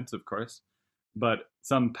students, of course, but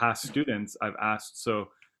some past students I've asked,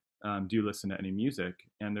 so do you listen to any music?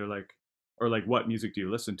 And they're like, or like, what music do you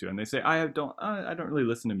listen to? And they say, I don't really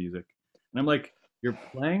listen to music. And I'm like, you're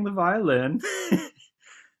playing the violin.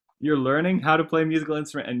 You're learning how to play a musical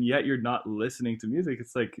instrument, and yet you're not listening to music.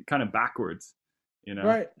 It's like kind of backwards, you know?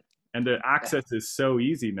 Right. And the access is so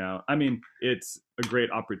easy now. I mean, it's a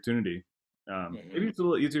great opportunity. Maybe Hmm. it's a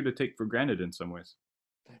little easier to take for granted in some ways.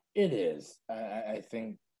 It is. I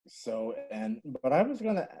think so. And but I was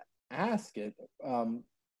gonna ask it.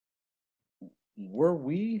 Were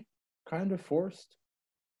we kind of forced?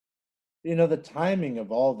 You know, the timing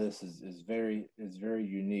of all this is very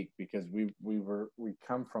unique because we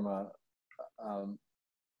come from um,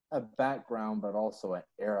 a background, but also an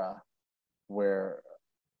era where,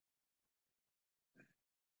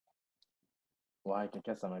 well, I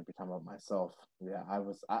guess I might be talking about myself. Yeah,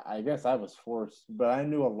 I guess I was forced, but I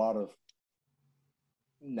knew a lot of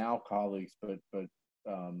now colleagues, but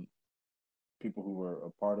um, people who were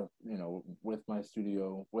a part of, with my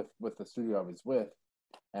studio, with the studio I was with,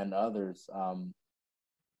 and others.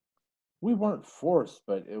 We weren't forced,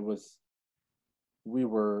 but we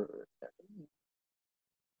were,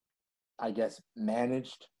 I guess,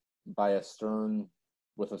 managed by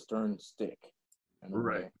with a stern stick, in a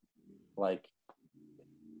Right. way. Like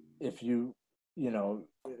if if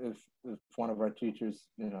one of our teachers,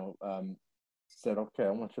 said, "Okay,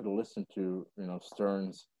 I want you to listen to,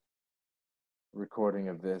 Stern's recording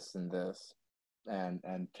of this and this,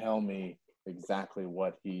 and tell me exactly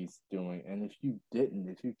what he's doing. And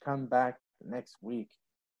if you come back next week,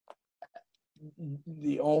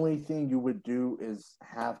 the only thing you would do is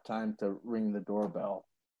have time to ring the doorbell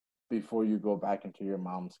before you go back into your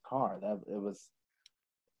mom's car." It was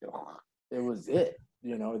it.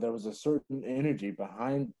 There was a certain energy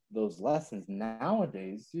behind those lessons.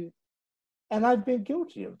 Nowadays, and I've been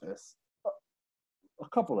guilty of this a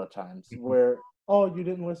couple of times, where, oh, you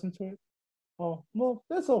didn't listen to it. Oh, well,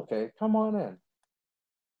 that's okay. Come on in.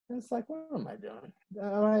 And it's like, what am I doing?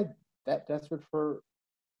 Am I that desperate for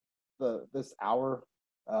this hour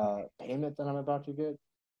payment that I'm about to get?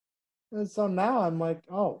 And so now I'm like,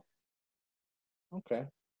 oh, okay.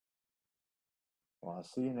 Well, I'll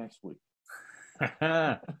see you next week.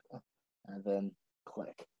 And then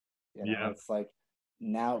click. Yeah. It's like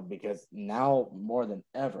now, because now more than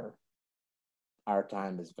ever, our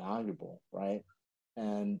time is valuable, right?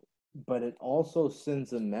 And but it also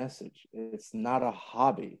sends a message. It's not a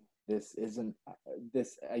hobby. This isn't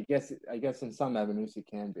this. I guess in some avenues it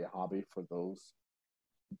can be a hobby for those.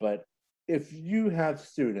 But if you have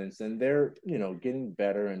students and they're getting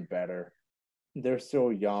better and better, they're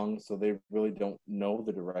still young, so they really don't know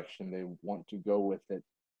the direction they want to go with it.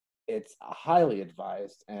 It's highly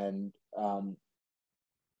advised and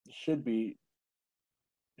should be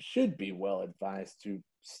should be well advised to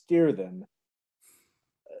steer them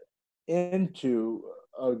into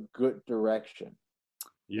a good direction,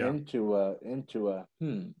 Yeah. into a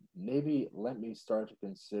maybe let me start to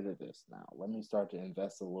consider this now. Let me start to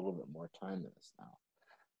invest a little bit more time in this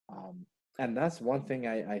now. And that's one thing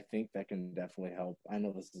I think that can definitely help. I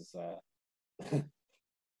know this is the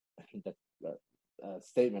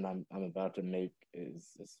statement I'm about to make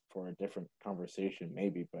is for a different conversation,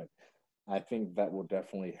 maybe, but I think that will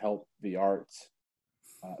definitely help the arts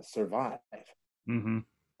survive. Mm-hmm.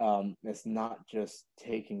 It's not just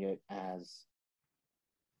taking it as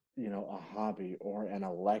a hobby or an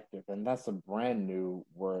elective, and that's a brand new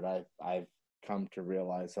word I've come to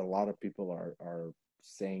realize. A lot of people are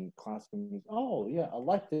saying classical music. Oh yeah,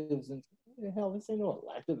 electives, and hell, this ain't no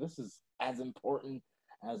elective. This is as important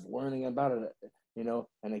as learning about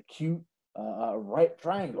an acute right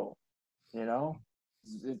triangle. You know,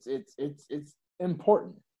 it's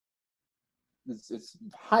important. It's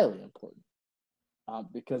highly important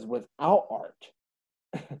because without art,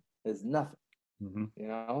 there's nothing.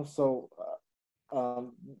 Mm-hmm. So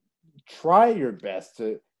try your best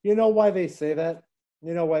to. You know why they say that?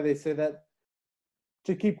 You know why they say that?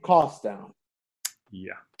 To keep costs down.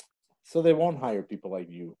 Yeah. So they won't hire people like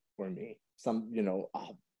you or me. Some,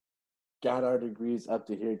 got our degrees up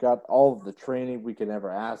to here, got all of the training we could ever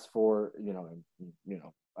ask for,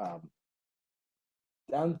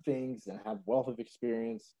 done things and have wealth of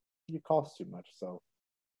experience. You cost too much. So,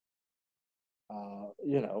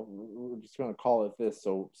 we're just going to call it this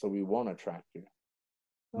so we won't attract you.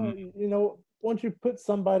 Once you put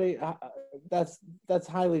somebody that's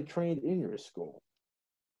highly trained in your school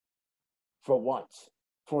for once,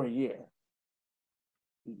 for a year,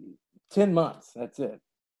 10 months, that's it.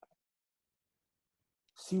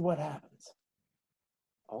 See what happens.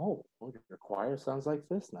 Oh, your choir sounds like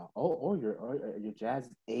this now. Your jazz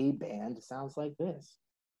A band sounds like this.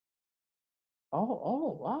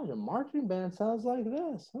 Wow, your marching band sounds like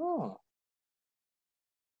this. Huh.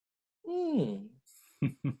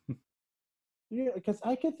 Yeah, because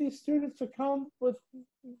I get these students to come with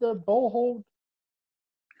their bow hold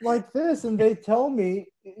like this, and they tell me,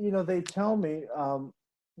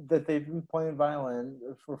 that they've been playing violin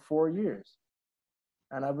for 4 years.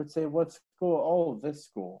 And I would say, what school? Oh, this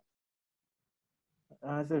school.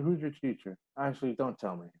 And I said, who's your teacher? Actually, don't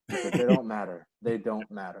tell me because they don't matter. They don't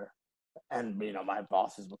matter. And my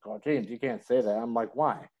bosses would call, James, you can't say that. I'm like,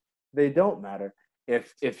 why? They don't matter.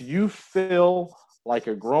 If you feel like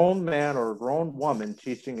a grown man or a grown woman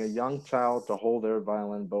teaching a young child to hold their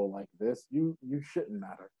violin bow like this, you shouldn't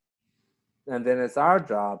matter. And then it's our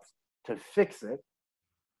jobs to fix it,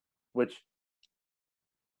 which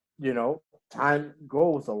time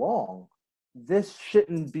goes along. This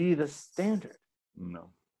shouldn't be the standard. No.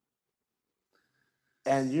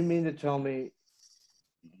 And you mean to tell me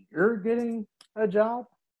you're getting a job?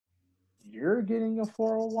 You're getting a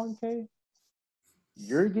 401k?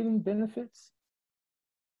 You're getting benefits?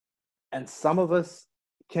 And some of us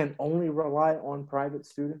can only rely on private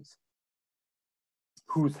students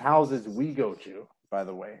whose houses we go to, by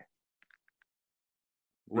the way.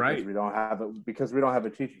 Right. Because we don't have a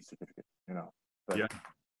teaching certificate, But yeah.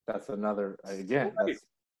 That's another, again, right.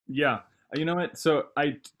 Yeah. You know what? So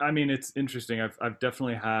I mean, it's interesting. I've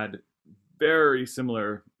definitely had very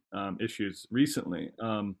similar issues recently,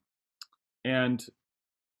 and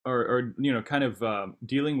or kind of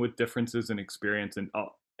dealing with differences in experience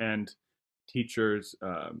and teachers'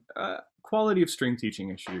 quality of string teaching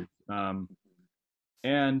issues,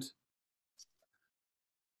 and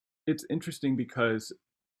it's interesting because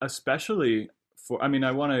especially for, I mean,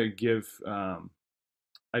 I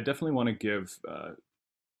definitely want to give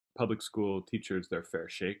public school teachers their fair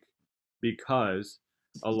shake because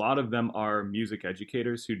a lot of them are music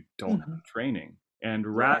educators who don't have training, and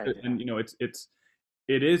rather than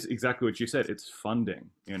it is exactly what you said. It's funding,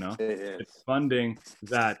 it's funding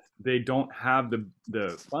that they don't have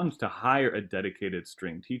the funds to hire a dedicated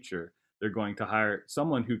string teacher. They're going to hire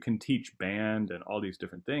someone who can teach band and all these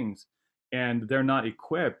different things, and they're not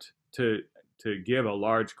equipped to give a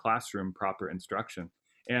large classroom proper instruction.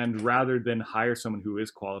 And rather than hire someone who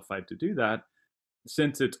is qualified to do that,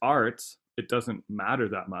 since it's arts, it doesn't matter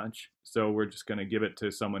that much. So we're just going to give it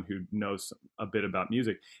to someone who knows a bit about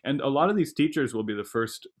music. And a lot of these teachers will be the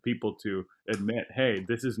first people to admit, hey,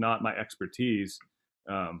 this is not my expertise.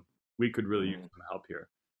 We could really use some help here.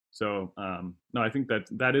 So no, I think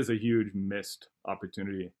that is a huge missed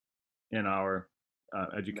opportunity in our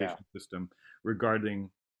education system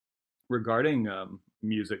regarding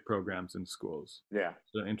music programs in schools. Yeah.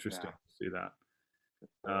 So interesting to see that.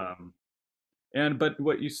 But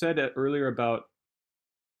what you said earlier about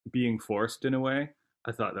being forced in a way,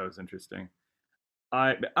 I thought that was interesting.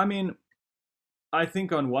 I mean, I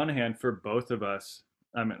think on one hand, for both of us,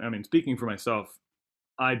 I mean, speaking for myself,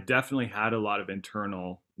 I definitely had a lot of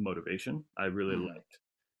internal motivation. I really liked,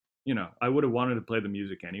 I would have wanted to play the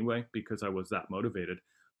music anyway because I was that motivated.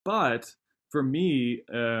 But for me,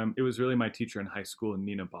 it was really my teacher in high school,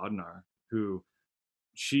 Nina Bodnar, who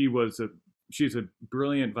she was a she's a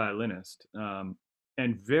brilliant violinist, and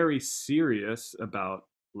very serious about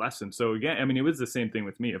lessons. So again, I mean, it was the same thing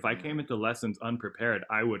with me. If I came into lessons unprepared,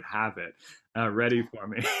 I would have it ready for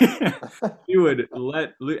me. She would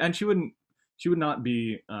and she would not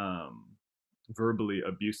be verbally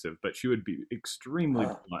abusive, but she would be extremely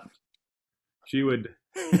blunt. She would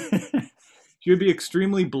she would be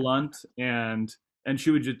extremely blunt, and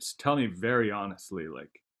she would just tell me very honestly,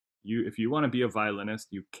 like, if you want to be a violinist,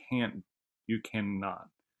 you cannot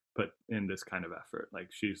put in this kind of effort. Like,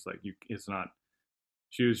 she's like, you it's not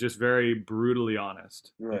she was just very brutally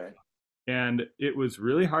honest. Right. And it was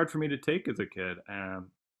really hard for me to take as a kid.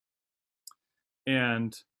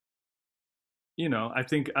 And I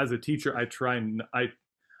think as a teacher,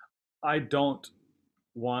 I don't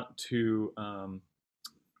want to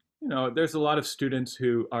there's a lot of students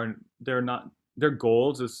who they're not their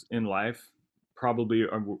goals is in life probably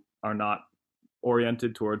are not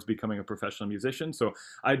oriented towards becoming a professional musician. So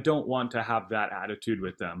I don't want to have that attitude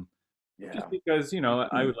with them, Yeah. just because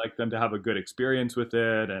I would like them to have a good experience with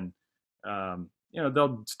it, and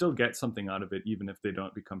they'll still get something out of it even if they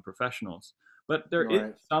don't become professionals. But there is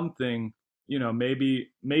Right. something,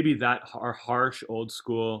 maybe that our harsh old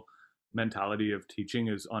school mentality of teaching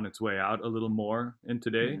is on its way out a little more in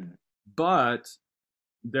today. Mhm. But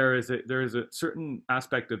there is a certain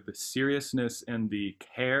aspect of the seriousness and the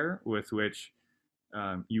care with which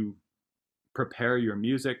you prepare your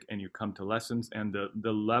music and you come to lessons, and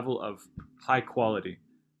the level of high quality,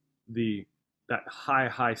 the that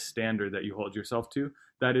high standard that you hold yourself to,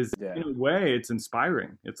 that is, Yeah. in a way, it's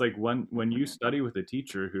inspiring. It's like when you study with a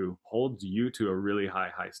teacher who holds you to a really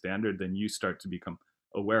high standard, then you start to become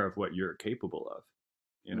aware of what you're capable of,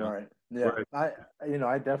 Right. Yeah. whereas I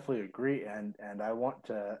definitely agree, and I want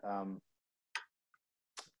to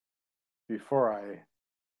before I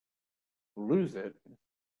lose it,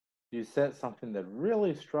 you said something that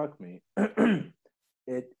really struck me.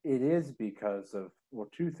 It is because of, well,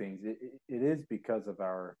 two things. It is because of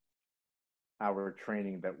our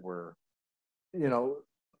training that we're, you know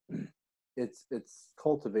it's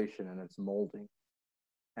cultivation and it's molding,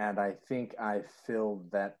 and I think I feel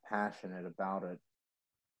that passionate about it.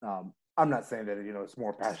 I'm not saying that it's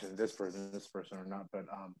more passionate this person or not, but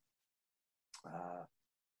uh,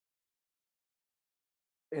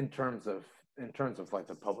 in terms of like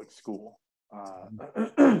the public school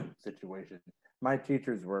situation, my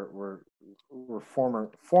teachers were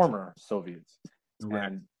former Soviets,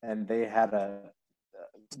 right. and they had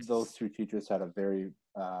those two teachers had a very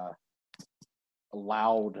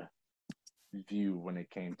loud view when it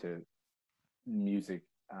came to music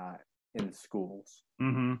in schools.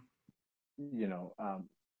 Mm-hmm. You know,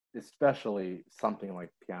 especially something like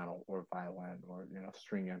piano or violin or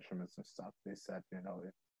string instruments and stuff. They said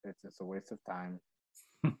it's a waste of time.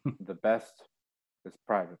 The best is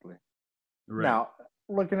privately. Right. Now,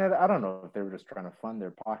 looking at it, I don't know if they were just trying to fund their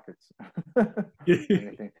pockets.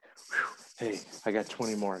 Anything. Hey, I got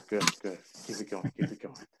 20 more. Good, good. Keep it going. Keep it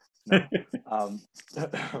going. No. Um,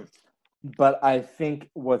 but I think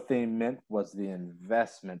what they meant was the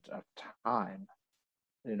investment of time,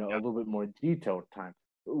 a little bit more detailed time.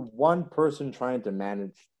 One person trying to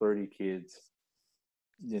manage 30 kids,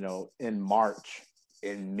 in March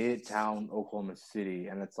in Midtown Oklahoma City,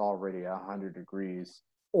 and it's already 100 degrees,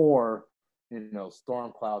 or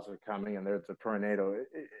storm clouds are coming and there's a tornado,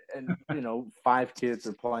 and five kids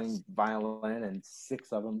are playing violin and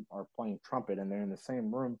six of them are playing trumpet, and they're in the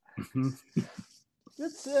same room.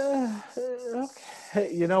 It's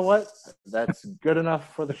okay. You know what? That's good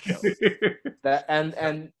enough for the show. That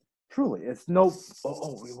and truly, it's no.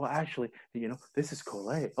 Well, actually, this is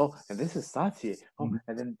Collet. Oh, and this is Satie. Oh,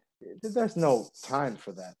 and then there's no time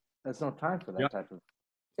for that. There's no time for Yeah, that type of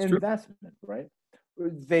it's true. investment, right?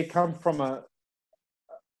 They come from a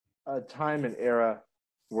time and era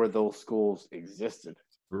where those schools existed.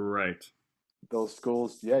 Right. Those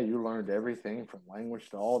schools, yeah, you learned everything from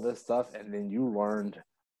language to all this stuff, and then you learned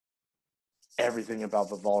everything about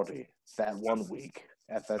Vivaldi that one week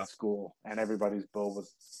at that school, and everybody's bow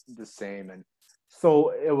was the same, and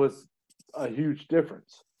so it was a huge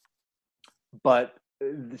difference. But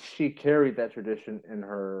she carried that tradition in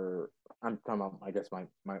her. I'm talking about, I guess, my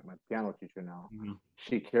piano teacher now. Mhm.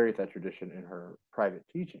 She carried that tradition in her private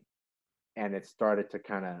teaching, and it started to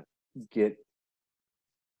kind of get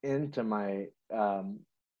into my, I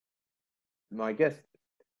guess,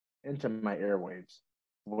 into my airwaves,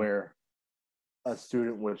 where a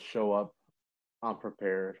student would show up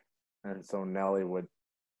unprepared, and so Nelly would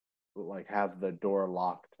like have the door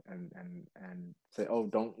locked and say, "Oh,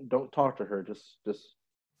 don't talk to her. Just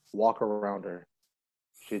walk around her.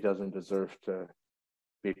 She doesn't deserve to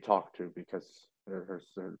be talked to because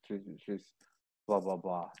she's blah blah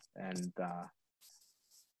blah," and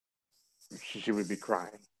she would be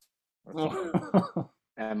crying or something.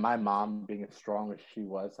 And my mom, being as strong as she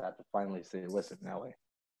was, had to finally say, "Listen, Nelly,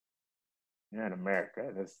 you're in America.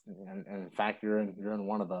 And in fact, you're in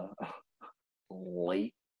one of the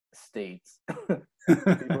late states.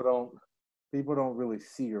 people don't people don't really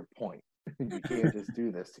see your point. You can't just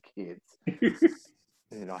do this to kids.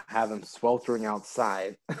 Have them sweltering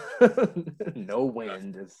outside, no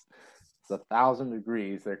wind. It's 1,000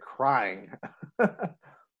 degrees. They're crying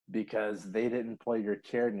because they didn't play your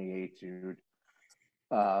charity etude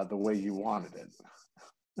the way you wanted it.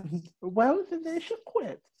 Well, then they should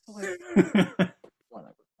quit. Whatever.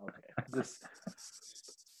 Okay.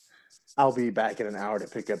 I'll be back in an hour to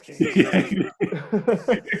pick up James.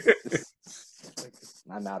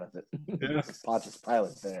 I'm out of it. Yeah. Pontius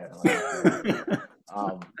Pilate there.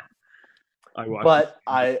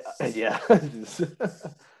 Yeah.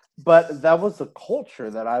 But that was the culture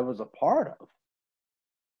that I was a part of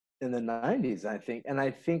in the 90s, I think. And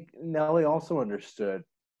I think Nelly also understood.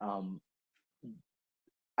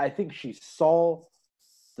 I think she saw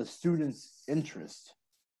the students' interest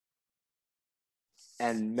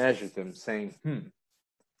and measured them, saying,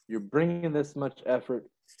 you're bringing this much effort.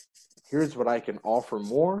 Here's what I can offer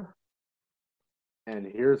more. And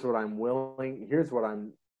here's what I'm willing. Here's what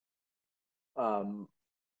I'm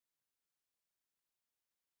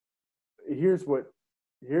here's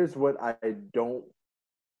what I don't,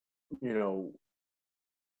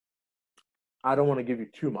 I don't want to give you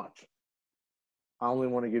too much. I only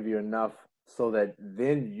want to give you enough so that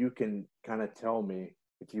then you can kind of tell me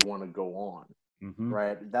if you want to go on. Mm-hmm.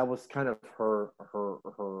 Right? That was kind of her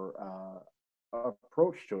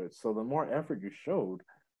approach to it. So the more effort you showed,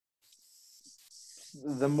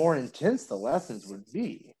 the more intense the lessons would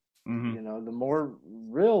be. Mm-hmm. The more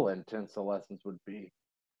real intense the lessons would be.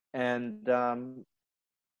 And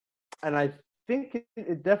I think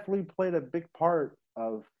it definitely played a big part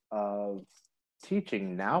of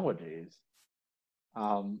teaching nowadays,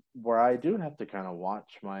 where I do have to kind of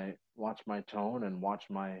watch my tone and watch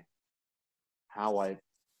how I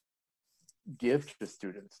give to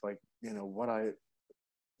students. Like, what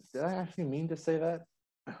did I actually mean to say that?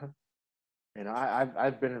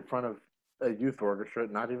 I've been in front of a youth orchestra,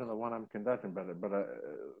 not even the one I'm conducting, but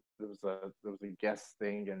there was a guest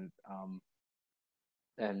thing,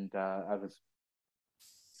 and I was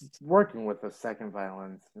working with a second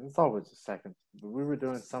violinist. It's always a second, but we were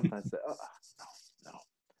doing something. I said, "Oh, no."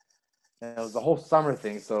 And it was the whole summer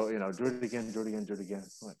thing. So do it again, do it again, do it again.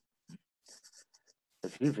 Like,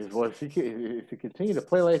 if you continue to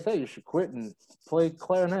play like that, you should quit and play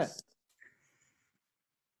clarinet.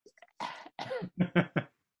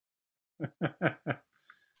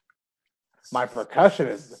 My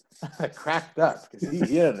percussionist cracked up because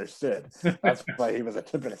he understood. That's why he was a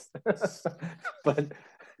timpanist.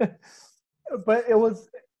 but it was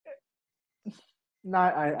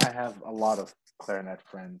not. I have a lot of clarinet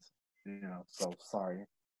friends, so sorry.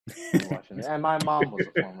 Watching it. And my mom was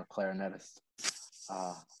a former clarinetist.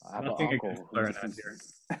 I have an uncle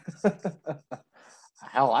who's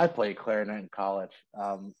hell, I played clarinet in college.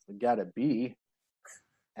 Got a B,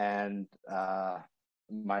 and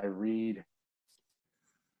my reed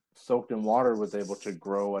soaked in water was able to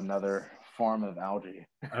grow another form of algae.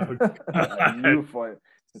 Oh, a new form.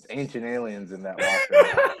 There's ancient aliens in that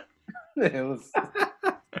water. It was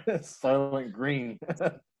Soylent Green.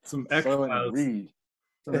 Some X-Files. Reed.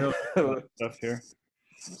 Some real stuff here.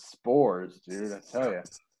 Some spores, dude. I tell you.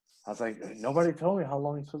 I was like, nobody told me how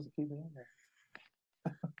long you're supposed to keep it in there.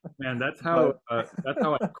 Man, that's how I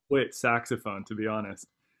quit saxophone. To be honest,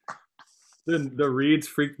 the reeds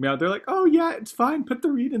freaked me out. They're like, "Oh yeah, it's fine. Put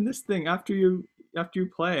the reed in this thing after you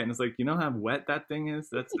play." And it's like, you know how wet that thing is?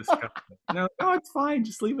 That's disgusting. No, it's fine.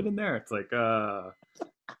 Just leave it in there. It's like,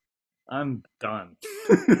 I'm done.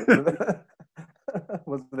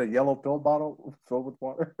 Was it a yellow pill bottle filled with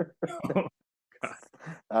water? Oh,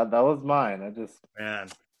 God. That was mine. Man.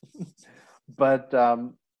 But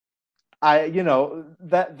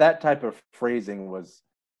that type of phrasing was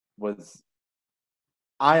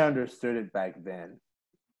I understood it back then,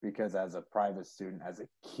 because as a private student, as a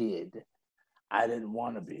kid, I didn't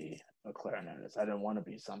want to be a clarinetist. I didn't want to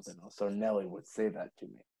be something else. So Nelly would say that to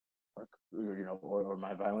me. Or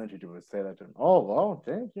my violin teacher would say that to him. Oh, well,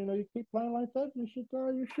 James, you keep playing like that. You should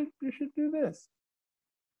do this.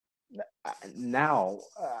 now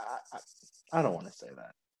I don't want to say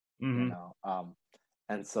that, you Mm-hmm. know.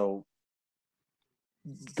 And so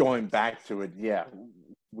going back to it, yeah,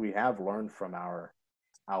 we have learned from our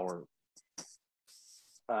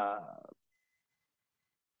uh,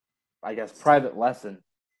 I guess private lesson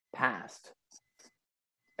past,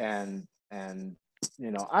 and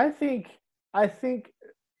I think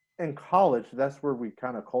in college that's where we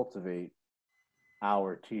kind of cultivate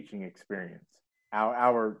our teaching experience,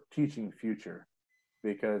 our teaching future,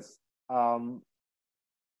 because um,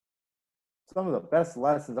 some of the best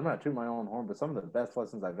lessons, I'm not tooting my own horn, but some of the best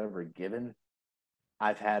lessons I've ever given,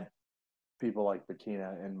 I've had people like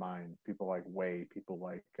Bettina in mind, people like Wade, people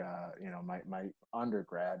like my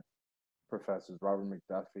undergrad professors, Robert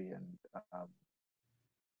McDuffie and um,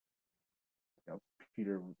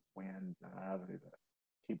 Peter Wan. I don't know,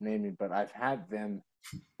 keep naming, but I've had them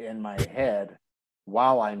in my head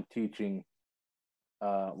while I'm teaching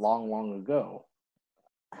long ago,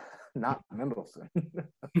 not Mendelssohn.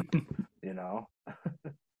 you know,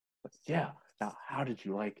 yeah. Now, how did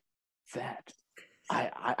you like that?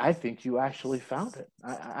 I think you actually found it.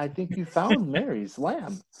 I think you found Mary's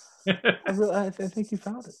lamb. I think you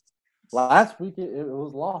found it. Last week it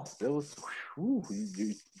was lost. It was, it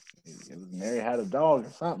was Mary had a dog or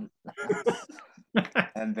something.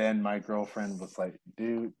 And then my girlfriend was like,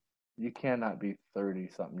 dude, you cannot be 30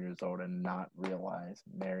 something years old and not realize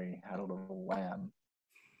Mary had a little lamb.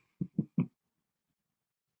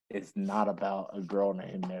 It's not about a girl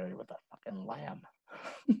named Mary with a fucking lamb.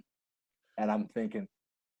 And I'm thinking,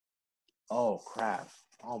 oh crap.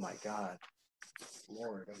 Oh my God.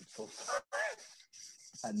 Lord, I'm so sorry.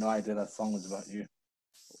 I had no idea that song was about you.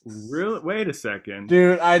 Really? Wait a second.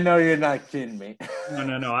 Dude, I know you're not kidding me.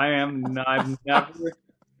 No. I am not. I've never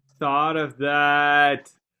thought of that.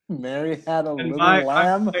 Mary had a And little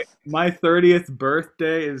lamb. my 30th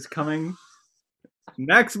birthday is coming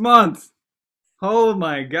next month. Oh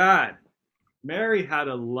my God. Mary had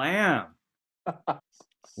a lamb.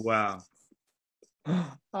 Wow.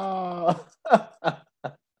 Oh.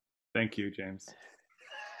 Thank you, James.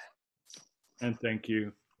 And thank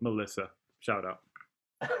you, Melissa. Shout out.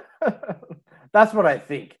 That's what I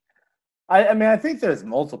think. I mean, I think there's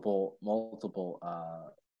multiple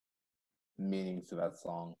meanings to that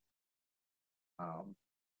song.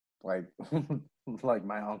 Like like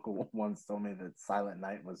my uncle once told me that Silent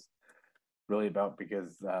Night was really about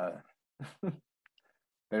because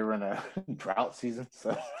they were in a drought season,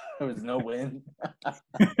 so there was no wind.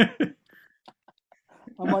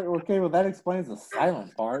 I'm like, okay, well that explains the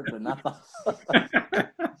silent part, but not the.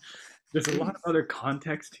 There's a lot of other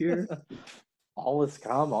context here. All is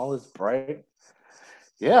calm, all is bright.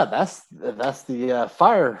 Yeah, that's the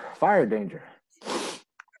fire danger.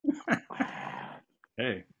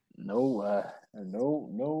 Hey. No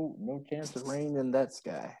chance of rain in that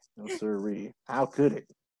sky. No sirree. How could it?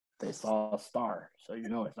 They saw a star, so you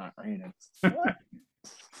know it's not raining.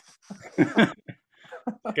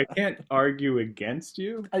 I can't argue against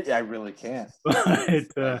you. I really can't.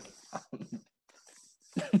 But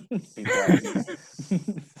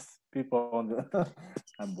people on the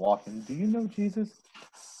I'm walking. Do you know Jesus?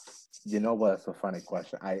 You know what? That's a funny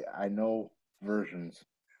question. I know versions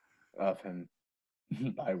of him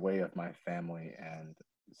by way of my family and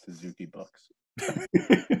Suzuki books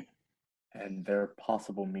and their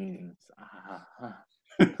possible meanings.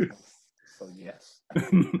 So yes. I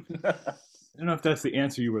don't know if that's the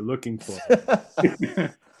answer you were looking for.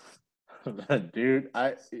 Dude,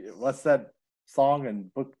 what's that song in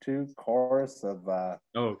book 2 chorus of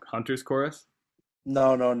Oh, Hunter's Chorus?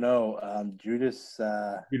 no. Judas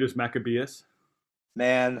Judas Maccabeus?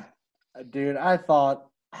 man, dude, I thought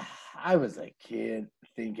I was a kid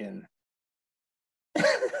thinking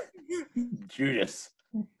Judas.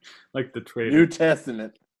 Like the traitor. New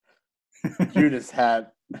Testament. Judas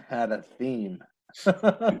had a theme.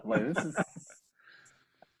 Wait, this is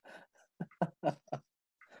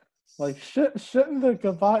like shouldn't the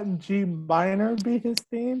Gavotte in G minor be his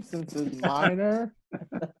theme since it's minor?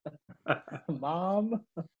 Mom.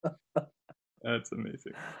 That's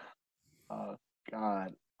amazing. Oh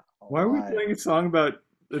God. Why are we playing a song about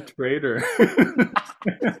the traitor?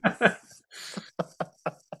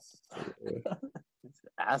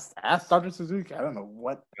 Ask Dr. Suzuki. I don't know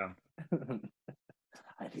what. Yeah.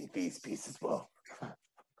 I think these pieces will.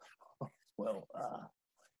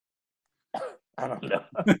 I don't know.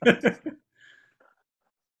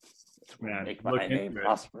 Man, make my name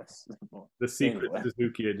prosperous. The secret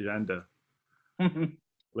Suzuki agenda.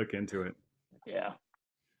 Look into it. Yeah.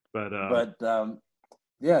 But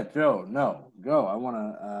yeah, Joe, no, go. I want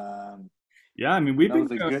to Yeah, I mean, we've That been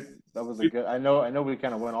was a doing, good. That was a we, good. I know we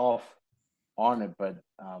kind of went off on it, but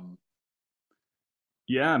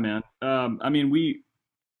yeah, man. I mean, we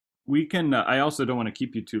can. I also don't want to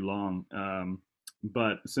keep you too long,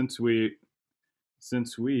 but since we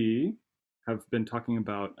have been talking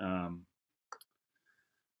about kind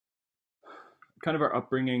of our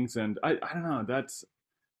upbringings, and I don't know, that's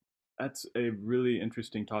a really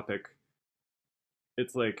interesting topic.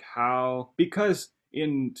 It's like how, because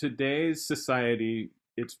in today's society,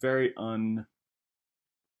 it's very uncool,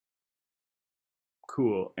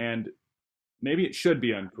 and maybe it should be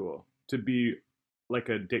uncool to be like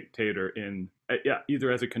a dictator in, yeah,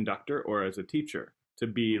 either as a conductor or as a teacher, to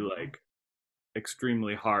be mhm, like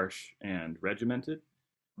extremely harsh and regimented.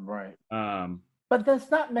 right. Um, But that's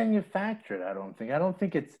not manufactured. I don't think. I don't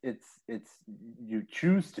think it's you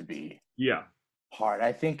choose to be yeah, hard.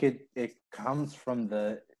 I think it comes from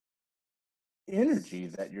the energy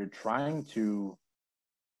that you're trying to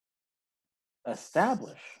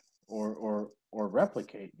establish or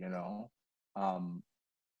replicate. Um,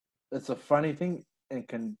 it's a funny thing in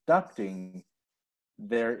conducting.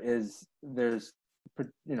 There's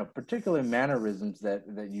particular mannerisms that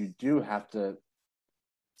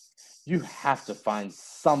you have to find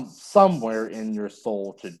somewhere in your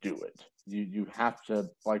soul to do it. You have to,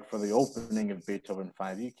 like, for the opening of Beethoven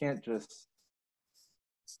 5, you can't just,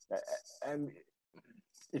 and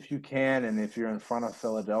if you can, and if you're in front of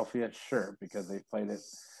Philadelphia, sure, because they've played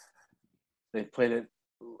it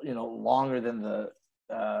longer than the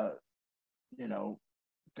uh you know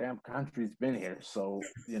damn country's been here. So,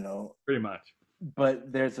 pretty much.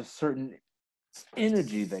 but there's a certain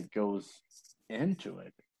energy that goes into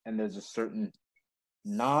it, and there's a certain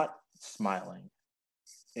not smiling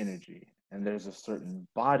energy, and there's a certain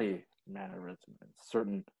body mannerism and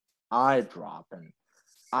certain eye drop, and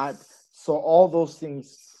I so all those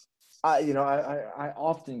things. I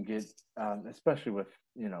often get, especially with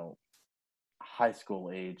high school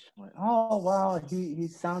age, like, oh wow, he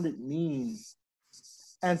sounded mean.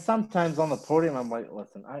 And sometimes on the podium, I'm like,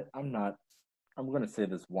 listen, I'm going to say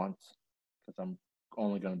this once because I'm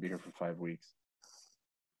only going to be here for 5 weeks.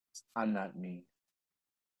 I'm not mean.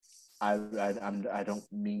 I don't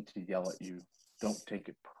mean to yell at you. Don't take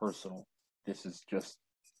it personal. This is just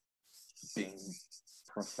being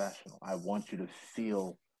professional. I want you to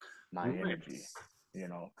feel my Right. energy.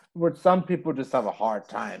 Where some people just have a hard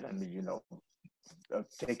time. I mean, of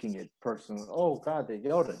taking it personal. Oh God, they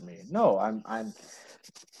yelled at me. No, I'm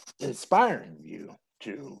inspiring you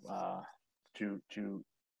to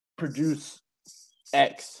produce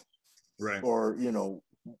X, Right. or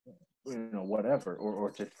whatever,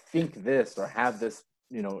 or to think this or have this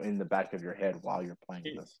in the back of your head while you're playing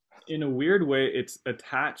I- this. In a weird way, it's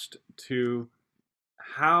attached to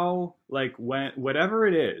how, like, when Hmm. whatever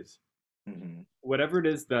it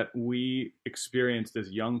is that we experienced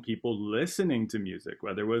as young people listening to music,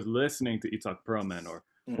 whether it was listening to Itzhak Perlman or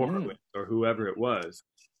Hmm. Horowitz or whoever it was,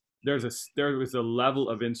 there was a level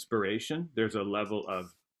of inspiration. There's a level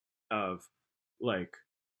of like,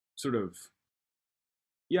 sort of,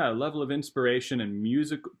 yeah, a level of inspiration and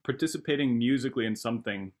music, participating musically in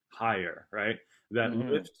something higher, right? That Hmm.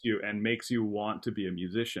 lifts you and makes you want to be a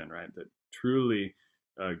musician, right? That truly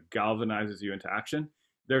galvanizes you into action.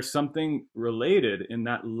 There's something related in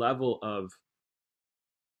that level of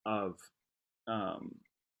um,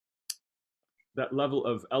 that level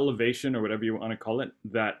of elevation, or whatever you want to call it,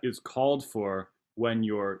 that is called for when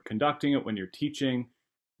you're conducting it, when you're teaching,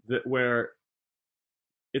 that where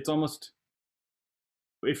it's almost,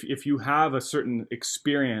 if you have a certain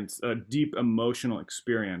experience, a deep emotional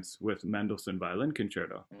experience with Mendelssohn Violin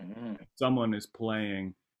Concerto, Hmm. someone is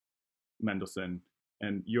playing Mendelssohn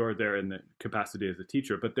and you're there in the capacity as a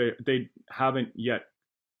teacher, but they haven't yet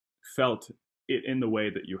felt it in the way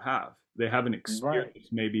that you have. They haven't Right.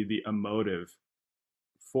 experienced maybe the emotive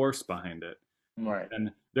force behind it. Right.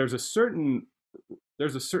 And there's a certain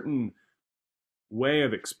way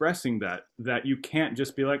of expressing that you can't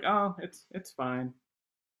just be like, oh, it's fine,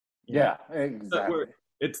 you know. Yeah. That where Exactly.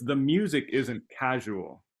 it's the music isn't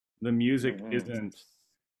casual. The music Hmm. isn't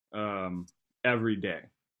um, every day. Right.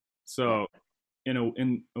 So in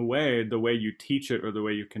a way, the way you teach it or the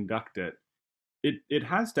way you conduct it, it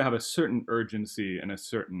has to have a certain urgency and a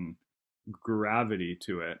certain gravity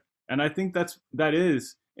to it. And I think that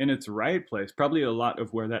is in its right place. Probably a lot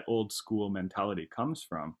of where that old school mentality comes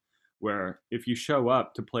from, where if you show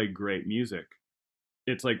up to play great music,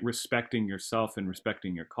 it's like respecting yourself and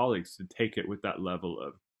respecting your colleagues to take it with that level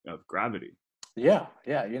of gravity. Yeah.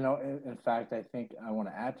 Yeah. In fact, I think I want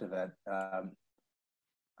to add to that.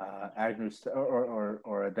 Agnus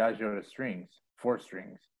or Adagio to strings, four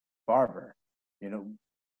strings, Barber. You know,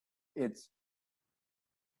 it's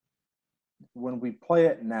when we play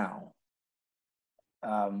it now,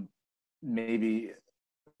 um, maybe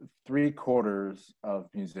 3/4 of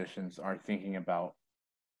musicians are thinking about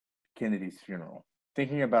Kennedy's funeral,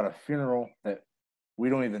 thinking about a funeral that we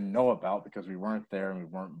don't even know about because we weren't there and we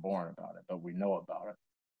weren't born about it, but we know about it.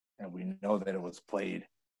 And we know that it was played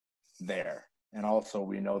there. And also,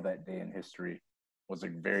 we know that day in history was a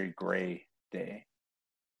very gray day.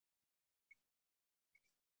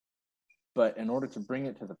 But in order to bring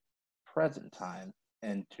it to the present time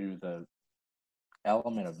and to the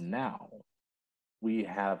element of now, we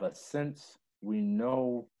have a sense, we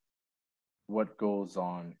know what goes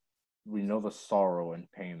on, we know the sorrow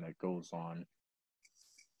and pain that goes on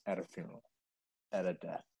at a funeral, at a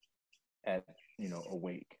death, at a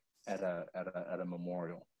wake, at a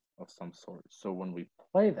memorial of some sort. So when we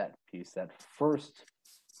play that piece, that first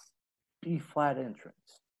B flat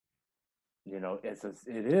entrance,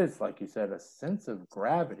 it is like you said, a sense of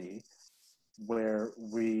gravity where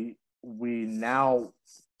we now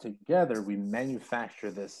together we manufacture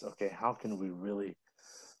this. Okay, how can we really?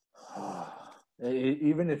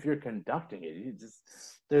 Even if you're conducting it, you just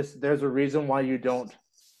there's a reason why you don't.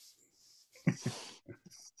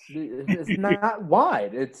 It's not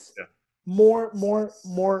wide. It's more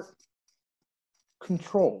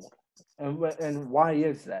controlled. And why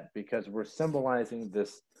is that? Because we're symbolizing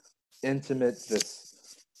this intimate, this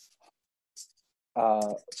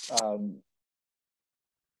what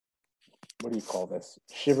do you call this?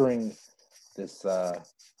 Shivering, this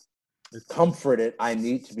comforted. I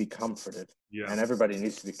need to be comforted. Yeah. And everybody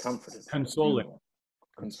needs to be comforted. Consoling.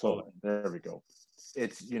 Consoling. There we go.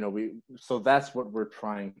 It's so that's what we're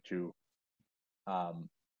trying to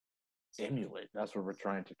emulate. That's what we're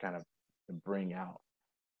trying to kind of bring out.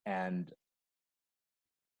 And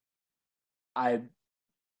I'm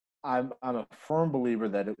a firm believer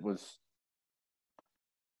that it was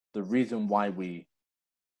the reason why we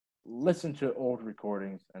listen to old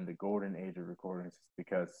recordings and the golden age of recordings is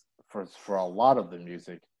because for a lot of the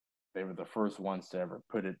music, they were the first ones to ever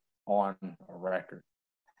put it on a record.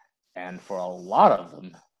 And for a lot of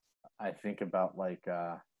them, I think about like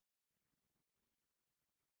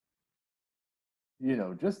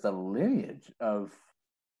just a lineage of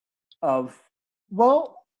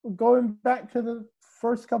well, going back to the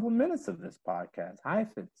first couple minutes of this podcast,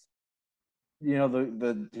 Heifetz.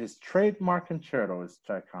 His trademark concerto is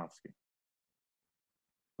Tchaikovsky.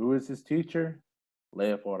 Who is his teacher?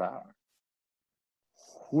 Leopold Auer.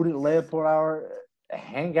 Who did Leopold Auer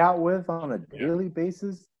hang out with on a daily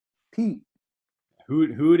basis? Pete.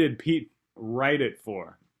 Who did Pete write it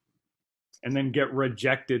for? And then get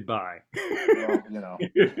rejected by? Well,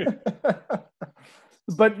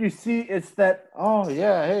 But you see, it's that, oh,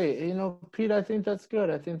 yeah, hey, Pete, I think that's good.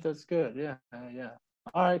 Yeah, yeah.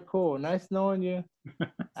 All right, cool. Nice knowing you.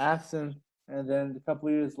 Absent. And then a couple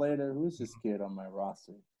of years later, who's this kid on my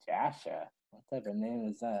roster? Jasha. What type of name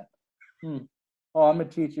is that? Oh, I'm going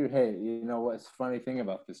to teach you, hey, you know what's the funny thing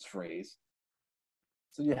about this phrase?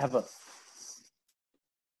 So you have a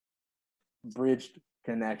bridged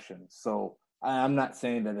connection. So I'm not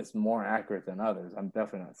saying that it's more accurate than others. I'm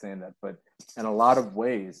definitely not saying that. But in a lot of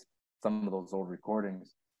ways, some of those old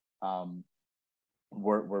recordings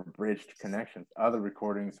were bridged connections. Other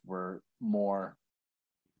recordings were more,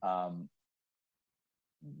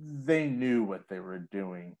 they knew what they were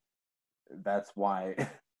doing. That's why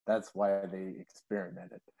they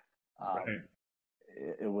experimented. Right.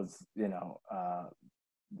 It was,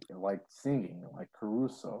 like singing, like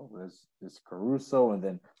Caruso. There's Caruso, and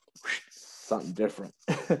then something different.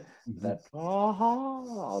 That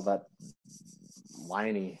all that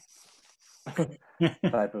whiny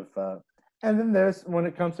type of. And then when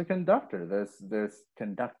it comes to conductor, there's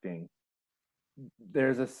conducting.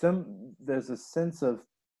 There's a sense of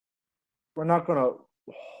we're not going to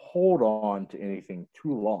hold on to anything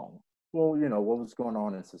too long. Well, what was going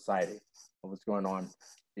on in society, what was going on,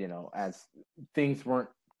 as things weren't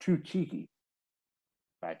too cheeky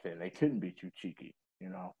back then. They couldn't be too cheeky,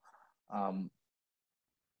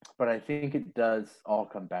 but I think it does all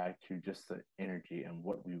come back to just the energy and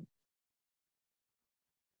what we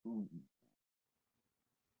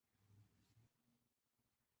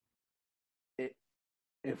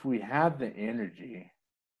if we have the energy,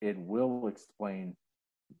 it will explain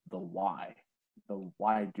the why. The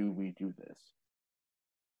why do we do this?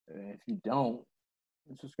 And if you don't,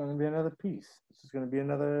 it's just going to be another piece. It's just going to be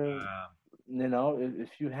another.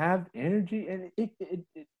 If you have energy, and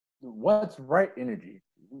what's right energy?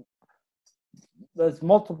 There's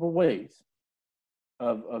multiple ways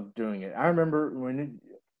of doing it. I remember when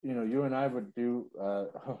you and I would do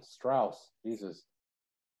Strauss. Jesus.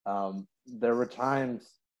 There were times,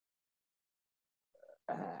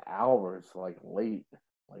 hours like late,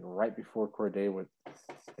 like right before Corday would.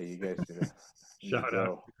 Hey, you guys need to Shout out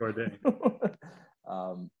go. to Corday.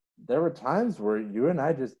 um, there were times where you and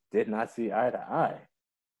I just did not see eye to eye.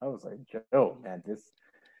 I was like, Joe, man,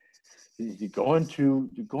 you're going too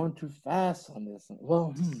fast on this.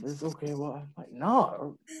 Well, this okay. Well, I'm like,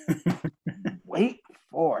 no, wait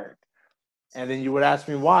for it. And then you would ask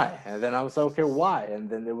me why, and then I was like, okay, why? And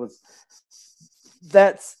then it was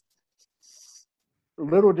that's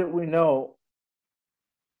little did we know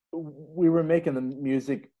we were making the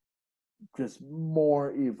music just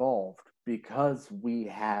more evolved because we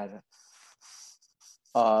had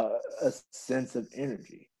a sense of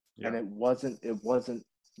energy, Yeah. and it wasn't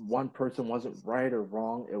one person wasn't right or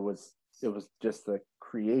wrong. It was just the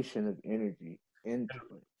creation of energy into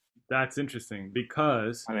it. That's interesting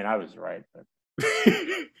because I mean, I was right, but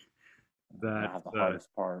I that have the hardest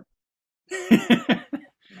part.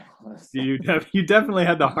 you definitely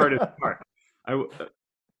had the hardest part.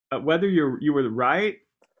 Whether you were right,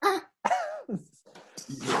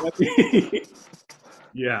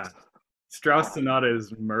 yeah. Strauss Sonata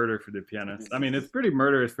is murder for the pianist. I mean, it's pretty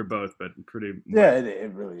murderous for both, but pretty. Yeah,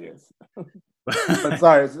 it really is. But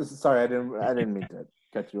sorry, I didn't mean to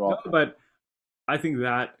cut you No, off. but I think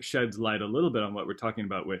that sheds light a little bit on what we're talking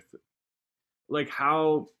about with, like,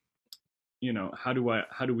 how, how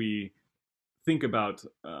do we think about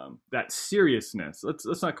that seriousness?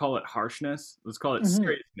 Let's not call it harshness. Let's call it Mm-hmm.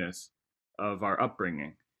 seriousness of our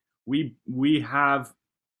upbringing. We have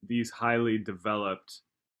these highly developed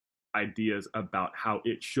ideas about how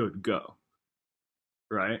it should go,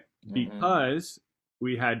 right? Mm-hmm. Because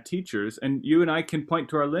we had teachers, and you and I can point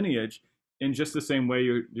to our lineage in just the same way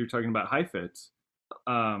you're talking about Heifetz.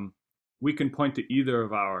 We can point to either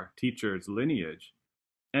of our teachers' lineage,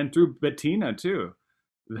 and through Bettina too,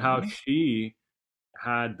 how Mm-hmm. she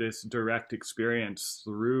had this direct experience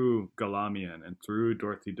through Galamian and through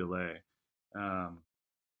Dorothy DeLay, um,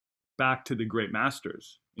 back to the great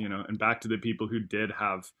masters, and back to the people who did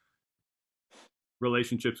have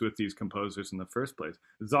relationships with these composers in the first place.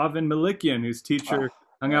 Zavin Malikian, whose Oh, teacher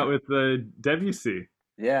hung out right. with Debussy.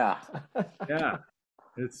 Yeah. Yeah,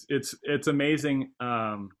 it's amazing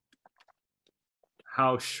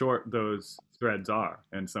how short those threads are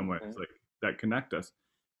in some ways, Mhm. like that connect us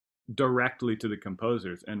directly to the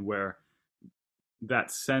composers, and where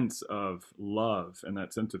that sense of love and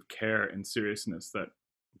that sense of care and seriousness that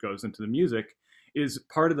goes into the music is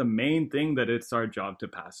part of the main thing that it's our job to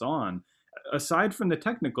pass on, aside from the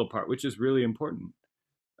technical part, which is really important.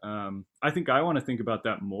 I think I want to think about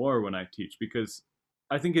that more when I teach, because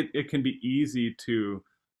I think it can be easy to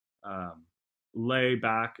um, lay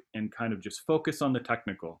back and kind of just focus on the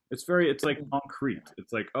technical. It's like concrete.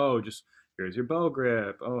 It's like, oh, just here's your bow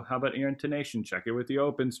grip. Oh, how about your intonation? Check it with the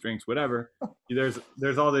open strings, whatever.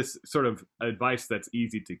 There's all this sort of advice that's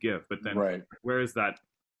easy to give, but then Right. where is that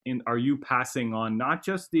in? Are you passing on not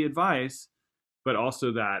just the advice, but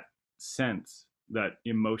also that sense, that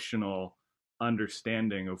emotional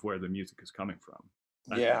understanding of where the music is coming from?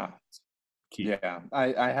 I think Yeah. that's key. Yeah.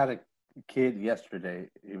 I had a kid yesterday.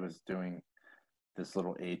 He was doing this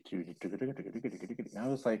little A2. I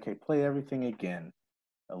was like, hey, play everything again,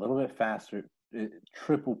 a little bit faster,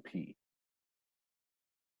 triple P.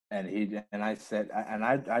 And I said,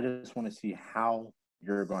 I just want to see how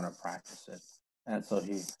you're going to practice it. And so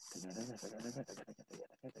he,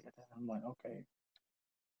 I'm like, okay.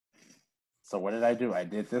 So what did I do? I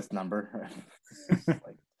did this number.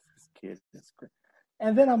 Like, this kid is great.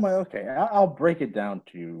 And then I'm like, okay, I'll break it down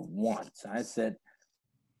to you once. I said,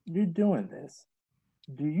 you're doing this.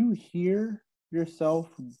 Do you hear yourself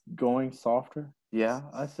going softer? Yeah.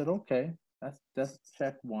 I said, okay, that's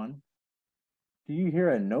check one. Do you hear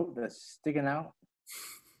a note that's sticking out?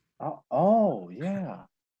 Oh yeah.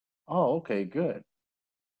 Oh, okay, good.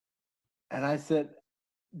 And I said,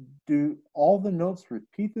 do all the notes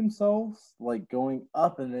repeat themselves, like going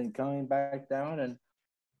up and then coming back down? And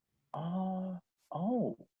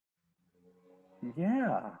oh,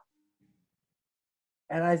 yeah.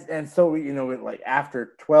 And so like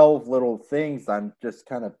after 12 little things, I'm just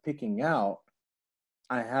kind of picking out.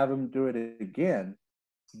 I have him do it again,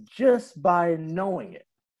 just by knowing it,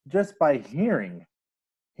 just by hearing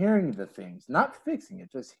the things, not fixing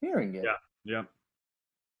it, just hearing it. Yeah, yeah,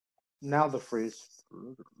 Now the phrase,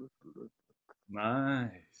 nice.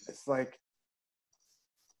 it's like,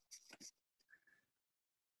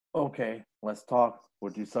 okay, let's talk.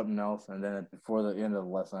 We'll do something else. And then before the end of the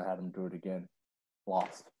lesson, I had him do it again.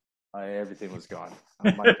 Lost. everything was gone.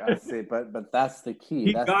 I'm like, I see, but that's the key.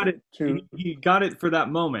 He That's got the it. two. He got it for that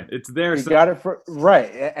moment. It's there. He So got it for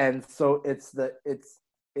right, and so it's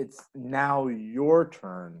now your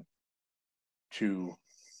turn to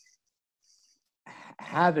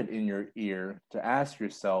have it in your ear to ask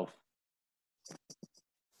yourself,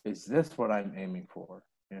 is this what I'm aiming for?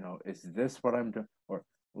 Is this what I'm doing? Or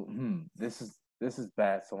this is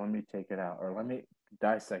bad, so let me take it out, or let me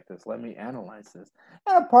dissect this, let me analyze this.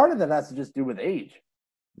 And a part of that has to just do with age.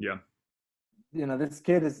 yeah. This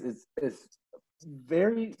kid is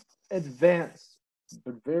very advanced,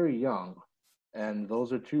 but very young, and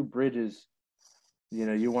those are two bridges.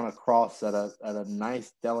 You want to cross at a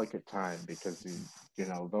nice, delicate time, because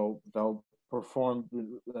they'll perform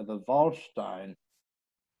the Waldstein,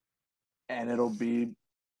 and it'll be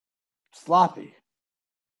sloppy,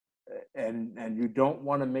 and you don't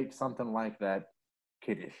want to make something like that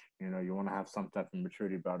kiddish. You want to have some type of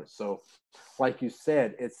maturity about it. So, like you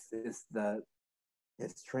said, it's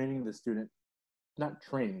training the student, not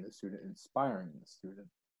training the student, inspiring the student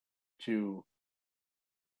to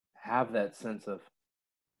have that sense of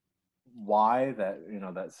why,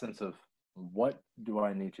 that sense of what do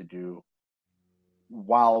I need to do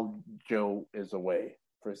while Joe is away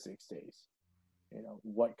for 6 days.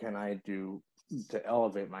 What can I do to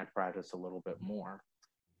elevate my practice a little bit more?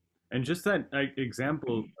 And just that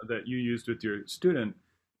example that you used with your student,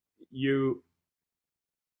 you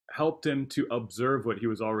helped him to observe what he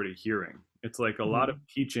was already hearing. It's like a lot of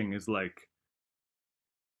teaching is like,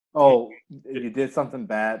 oh, you did something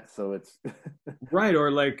bad, so it's right, or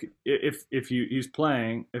like if he's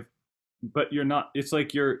playing, but you're not, it's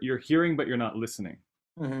like you're hearing but you're not listening.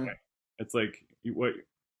 mm-hmm. Right? It's like what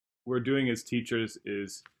we're doing as teachers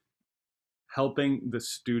is helping the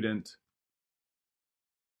student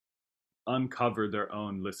uncover their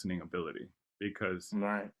own listening ability, because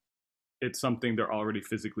Right. it's something they're already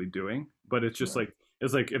physically doing, but it's just Right. like,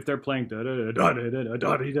 it's like if they're playing da da da da da da da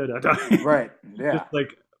da da, Right. just Yeah.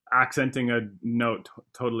 like accenting a note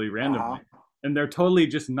totally Uh-huh. randomly, and they're totally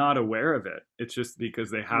just not aware of it. It's just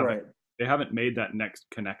because Right. they haven't made that next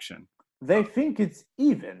connection. They think it's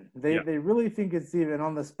even. They Yeah. they really think it's even.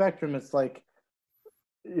 On the spectrum, it's like,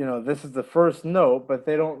 this is the first note, but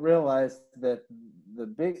they don't realize that the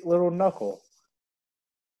big little knuckle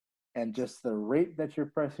and just the rate that you're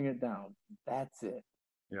pressing it down, that's it.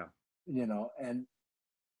 Yeah. And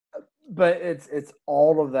but it's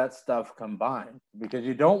all of that stuff combined, because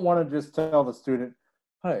you don't want to just tell the student,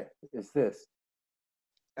 hey, it's this,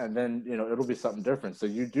 and then it'll be something different. So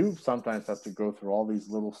you do sometimes have to go through all these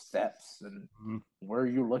little steps, and where are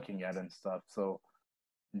you looking at and stuff. So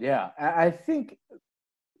yeah, I think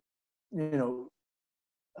you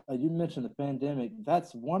mentioned the pandemic.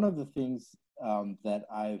 That's one of the things that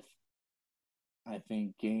I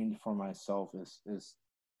think gained for myself is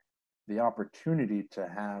the opportunity to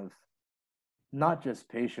have not just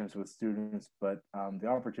patience with students, but the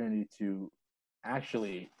opportunity to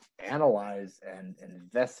actually analyze and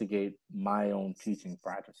investigate my own teaching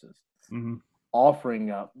practices, Mm-hmm. offering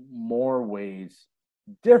up more ways,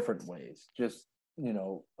 different ways, just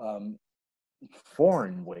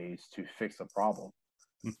foreign ways to fix a problem.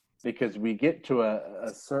 Because we get to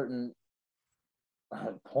a certain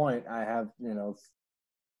point. I have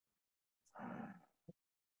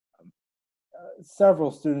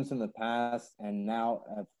several students in the past, and now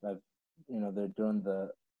they're doing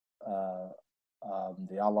the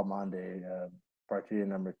Alamande Partida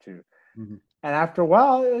number 2. Mm-hmm. And after a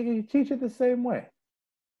while, you teach it the same way.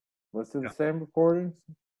 Listen to Yeah. the same recordings,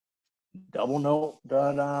 double note,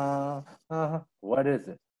 da da. What is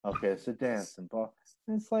it? Okay, it's a dance, and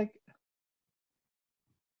it's like,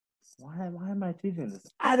 why am I teaching this?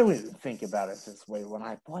 I don't even think about it this way when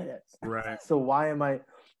I play it. Right. So why am I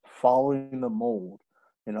following the mold?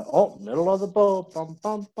 Oh, middle of the bow, bum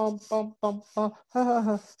bum bum bum bum bum.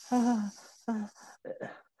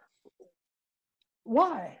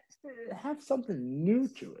 Why? Have something new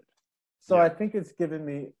to it. So Yeah. I think it's given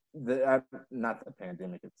me not the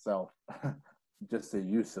pandemic itself, just the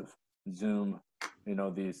use of Zoom,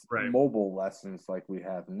 these Right. mobile lessons like we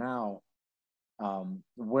have now,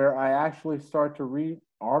 where I actually start to read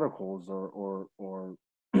articles or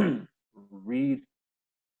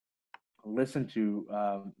listen to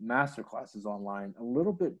master classes online a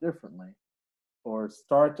little bit differently, or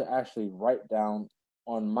start to actually write down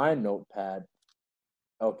on my notepad,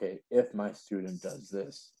 okay, if my student does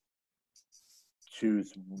this,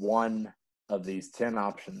 choose one of these 10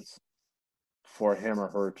 options for him or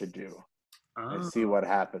her to do, and see Oh, what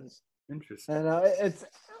happens. interesting.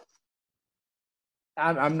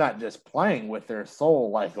 And I'm not just playing with their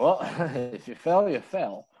soul, like, well, if you fail, you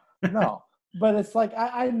fail. No. But it's like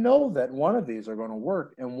I know that one of these are going to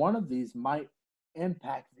work, and one of these might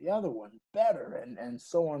impact the other one better, and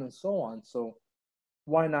so on and so on. So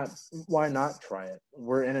why not try it?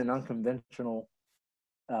 We're in an unconventional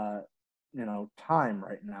uh, time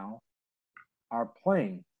right now. Our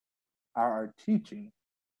playing, our teaching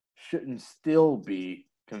shouldn't still be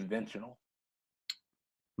conventional.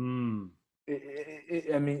 Mm.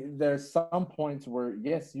 I mean, there's some points where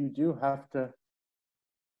yes, you do have to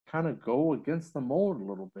kind of go against the mold a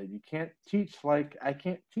little bit. You can't teach like I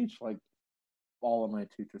can't teach like all of my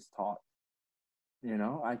teachers taught.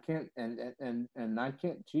 I can't, and I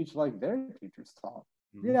can't teach like their teachers taught.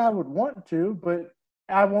 Mm-hmm. Yeah, I would want to, but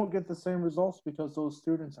I won't get the same results because those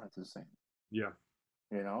students aren't the same. Yeah.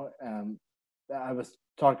 I was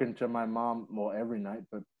talking to my mom, well, every night,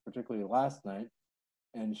 but particularly last night,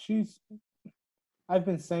 and I've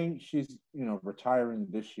been saying she's, retiring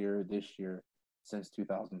this year, since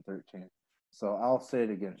 2013. So I'll say it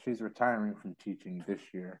again. She's retiring from teaching this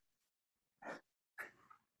year.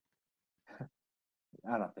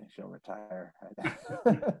 I don't think she'll retire.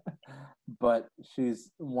 But she's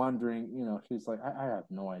wondering, she's like, I have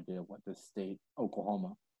no idea what this state,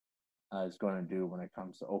 Oklahoma, is going to do when it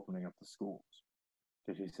comes to opening up the schools.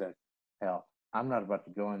 Because she said, hell, I'm not about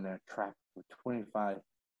to go in there trapped with 25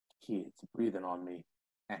 kids breathing on me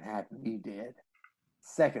and have me dead.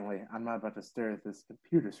 Secondly, I'm not about to stare at this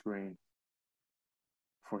computer screen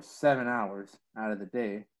for 7 hours out of the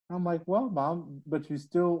day. I'm like, well, mom, but you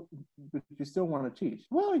still want to teach.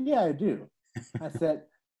 Well, yeah, I do. I said,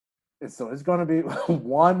 so it's going to be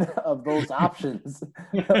one of those options,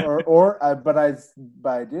 but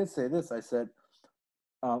I did say this. I said,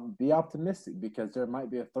 be optimistic because there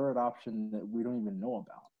might be a third option that we don't even know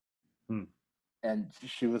about. Hmm. And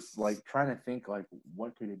she was like trying to think like,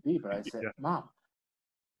 what could it be? But I said, Yeah. Mom,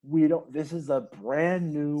 we don't. This is a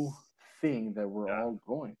brand new thing that we're all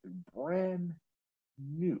going through. Brand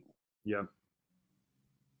new. Yeah.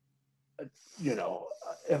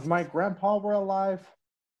 If my grandpa were alive,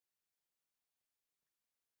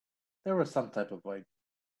 there was some type of like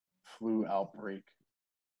flu outbreak,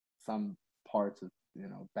 some parts of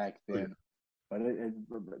back then, but it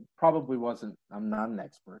probably wasn't. I'm not an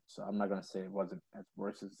expert, so I'm not going to say it wasn't as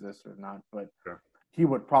worse as this or not. But Sure. you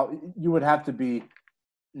would have to be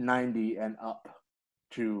 90 and up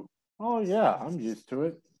to. Oh yeah, I'm used to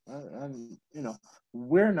it. And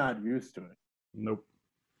we're not used to it. Nope.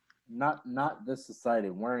 Not this society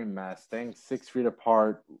wearing masks, staying 6 feet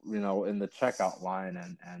apart, in the checkout line,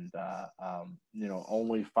 and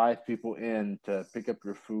only 5 people in to pick up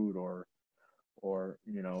your food, or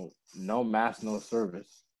no mask, no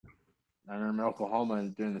service. I remember in Oklahoma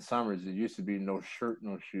and during the summers, it used to be no shirt,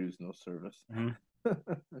 no shoes, no service. Mm-hmm.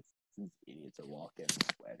 These idiots are walking,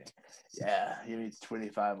 sweating. Yeah, you need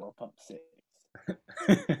 25, I'll pump 6.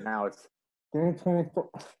 Now it's give me 24.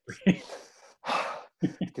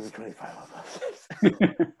 Give me 25, I'll pump 6.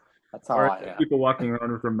 That's how Or I am. people walking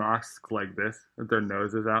around with their masks like this, with their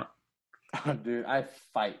noses out. Dude, I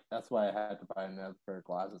fight. That's why I had to buy another pair of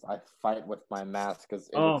glasses. I fight with my mask because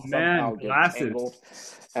it Oh would man, somehow get glasses. tangled.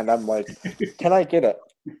 And I'm like, can I get a...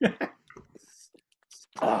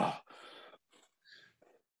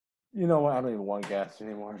 You know what? I don't even want gas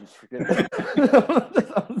anymore. Just forget it.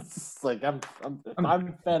 I'm just like, I'm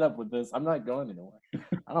fed up with this. I'm not going anywhere.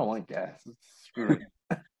 I don't want gas. Screw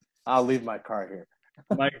it. I'll leave my car here.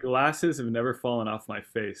 My glasses have never fallen off my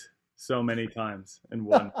face so many times in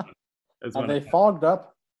one. Are they fogged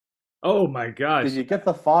up? Oh my gosh. Did you get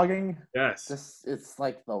the fogging? Yes. It's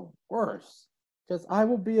like the worst. Because I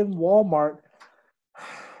will be in Walmart.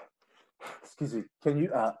 Excuse me. Can you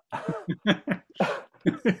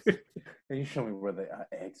can you show me where the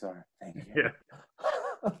eggs are? Thank you.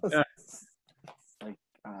 Yeah. Like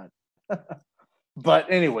God. But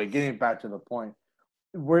anyway, getting back to the point,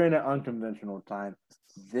 we're in an unconventional time.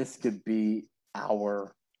 This could be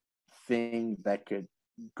our thing that could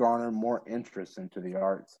garner more interest into the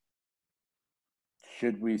arts.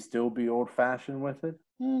 Should we still be old fashioned with it?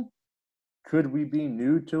 Could we be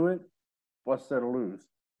new to it? What's there to lose?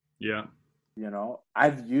 Yeah.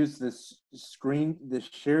 I've used this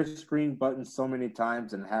share screen button so many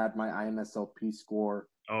times and had my IMSLP score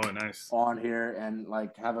nice on here and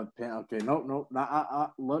like have a pin. Okay, nope,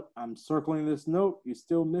 look, I'm circling this note. You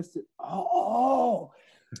still missed it. Oh,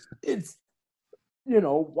 it's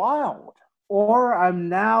wild. Or I'm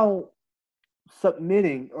now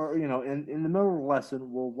submitting, or in the middle of the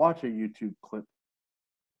lesson, we'll watch a YouTube clip,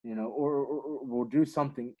 or we'll do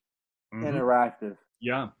something interactive.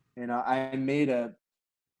 Yeah. I made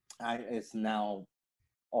it's now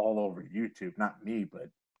all over YouTube, not me, but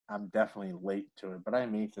I'm definitely late to it, but I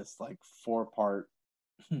made this like 4-part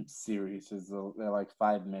series. They're like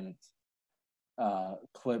 5 minutes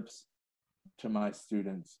clips to my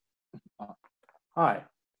students. Uh, Hi,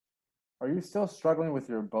 are you still struggling with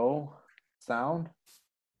your bow sound?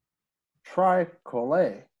 Try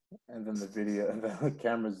Collet. And then the video, and then the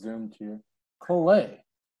camera zoomed to you. Collet.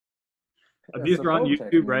 It's These a are on bow YouTube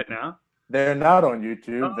technique. right now. They're not on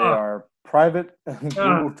YouTube. They Oh, are private Google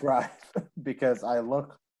ah. Drive because I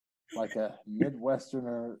look like a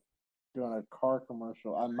Midwesterner doing a car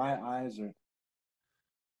commercial. My eyes are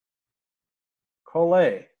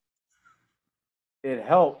Collet. It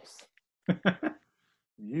helps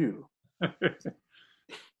you.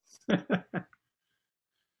 Damn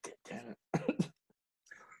it.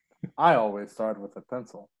 I always start with a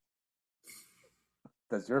pencil.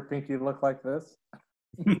 Does your pinky look like this?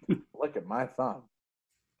 Look at my thumb.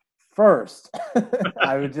 First,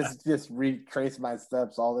 I would just retrace my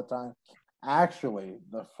steps all the time. Actually,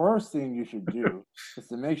 the first thing you should do is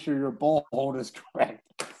to make sure your bowl hold is correct.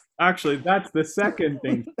 Actually, that's the second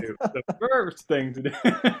thing to do. The first thing to do.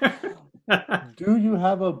 Do you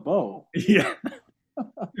have a bow? Yeah.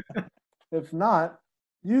 If not,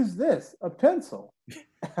 use this, a pencil.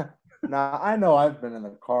 Now, I know I've been in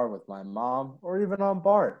the car with my mom or even on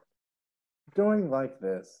BART doing like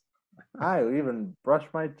this. I even brush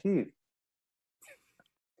my teeth.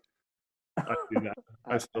 I do that.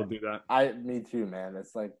 I still do that. Me too, man.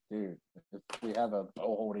 It's like, dude, if we have a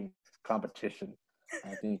bow holding competition,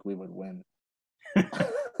 I think we would win.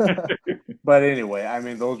 But anyway, I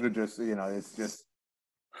mean, those were just, it's just,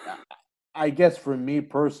 I guess for me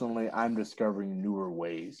personally, I'm discovering newer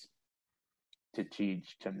ways to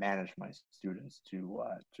teach, to manage my students, to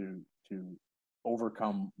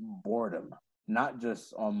overcome boredom, not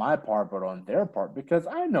just on my part, but on their part, because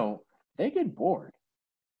I know they get bored.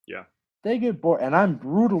 Yeah. They get bored, and I'm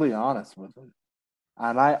brutally honest with them.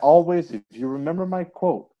 And I always, if you remember my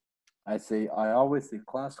quote, I always say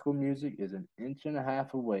classical music is an inch and a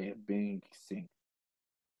half away of being extinct.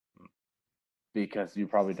 Because you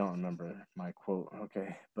probably don't remember my quote,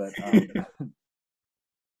 okay? But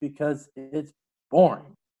because it's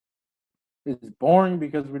boring. It's boring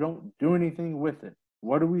because we don't do anything with it.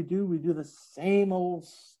 What do? We do the same old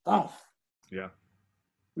stuff. Yeah.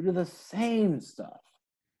 We do the same stuff.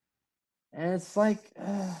 And it's like,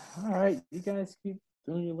 all right, you guys keep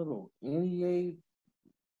doing your little NEA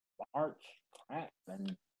march crap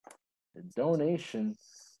and the donation,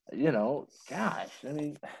 gosh, I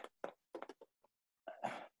mean,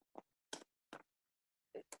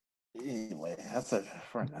 anyway, that's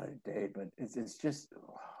for another day, but it's just,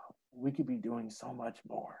 we could be doing so much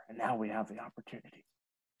more. And now we have the opportunity.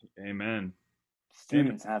 Amen.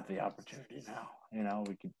 Students have the opportunity now.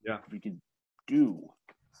 We could do.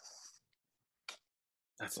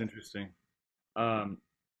 That's interesting.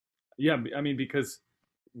 Yeah, I mean, because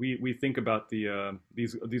we think about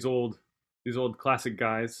these old classic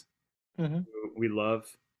guys Mm-hmm. who we love,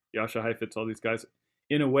 Yasha Heifetz, all these guys.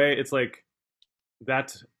 In a way, it's like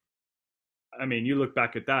that. I mean, you look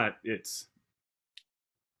back at that, it's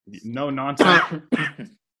no nonsense.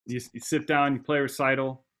 You sit down, you play a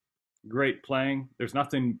recital, great playing. There's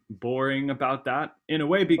nothing boring about that in a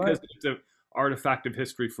way because Right. it's an artifact of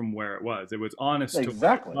history from where it was. It was honest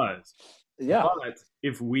Exactly. to what it was. Yeah. But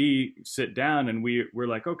if we sit down and we're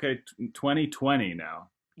like, okay, 2020 now,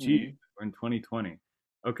 geez, we're in 2020.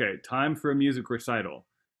 Okay, time for a music recital.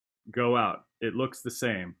 Go out. It looks the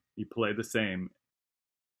same. You play the same.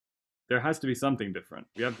 There has to be something different.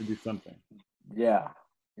 We have to do something. Yeah.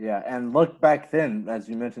 Yeah. And look back then, as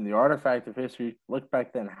you mentioned, the artifact of history, look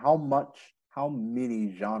back then, how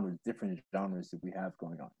many genres, different genres did we have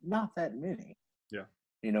going on? Not that many. Yeah.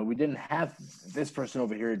 We didn't have this person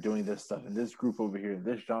over here doing this stuff and this group over here,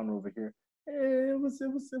 this genre over here. It was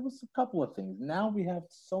a couple of things. Now we have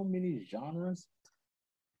so many genres.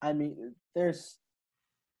 I mean, there's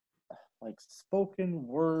like spoken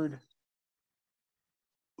word,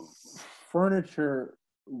 furniture,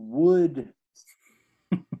 wood,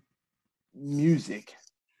 music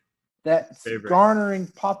that's Favorite. garnering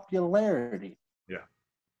popularity. Yeah.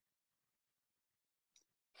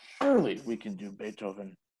 Surely we can do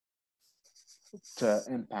Beethoven to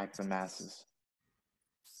impact the masses.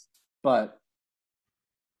 But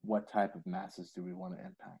what type of masses do we want to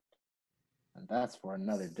impact? And that's for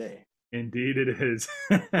another day. Indeed, it is.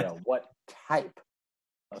 Yeah, what type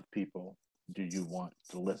of people do you want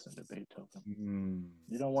to listen to Beethoven?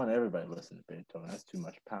 You don't want everybody to listen to Beethoven. That's too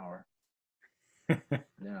much power.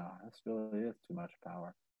 Yeah, that's really is too much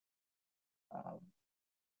power.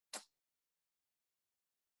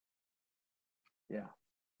 Yeah.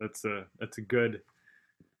 That's a good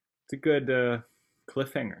it's a good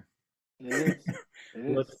cliffhanger. It is. It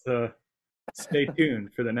is. Let's stay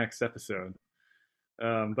tuned for the next episode.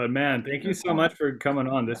 But man, thank you so much for coming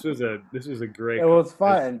on. This was a great. It was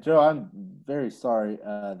fun, and Joe, I'm very sorry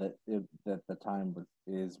that the time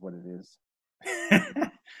is what it is.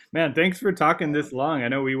 Man, thanks for talking this long. I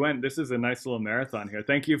know we went. This is a nice little marathon here.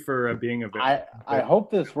 Thank you for being available. I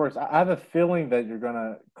hope this works. I have a feeling that you're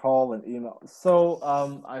gonna call and email.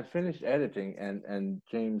 So I finished editing, and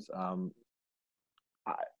James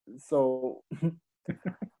so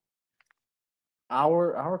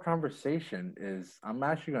our conversation is, I'm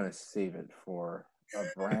actually gonna save it for a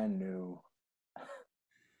brand new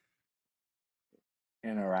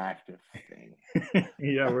interactive thing.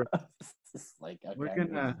 Yeah, It's like, okay, we're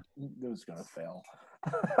gonna it was gonna fail.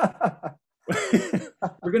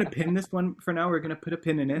 we're gonna pin this one for now. We're gonna put a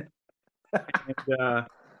pin in it, and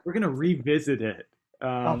we're gonna revisit it.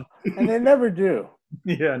 And they never do.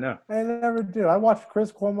 Yeah, no, They never do. I watched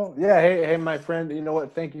Chris Cuomo. Yeah, hey, my friend. You know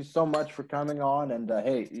what? Thank you so much for coming on. And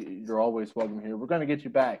hey, you're always welcome here. We're gonna get you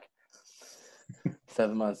back.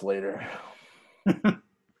 7 months later,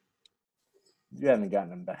 you haven't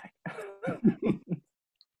gotten him back.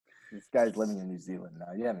 This guy's living in New Zealand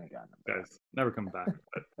now. You haven't gotten him back. guys, never come back.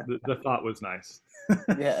 But the thought was nice.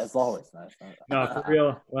 Yeah, it's always nice. No, for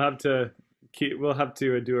real. We'll have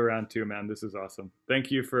to do a round two, man. This is awesome. Thank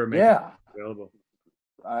you for making Yeah, it available.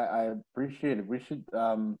 I appreciate it. We should.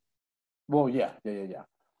 Well, yeah.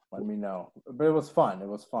 Let me know. But it was fun. It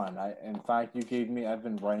was fun. In fact, you gave me. I've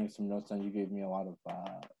been writing some notes, and you gave me a lot of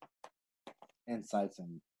insights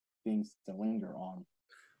and things to linger on.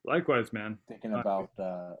 Likewise, man. Thinking about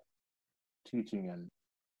teaching in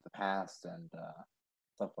the past and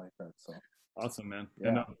stuff like that. So Awesome, man.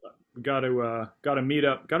 Yeah. And got to meet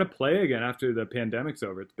up, got to play again after the pandemic's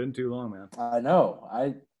over. It's been too long, man. I know.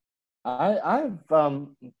 I've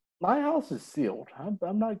my house is sealed. I'm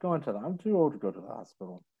not going to. I'm too old to go to the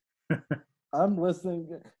hospital. I'm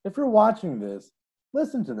listening. If you're watching this,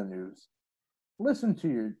 listen to the news. Listen to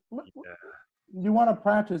your. You want to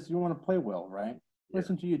practice. You want to play well, right? Yeah.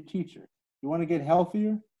 Listen to your teacher. You want to get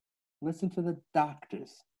healthier. Listen to the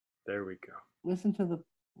doctors. There we go. Listen to the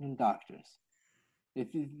doctors.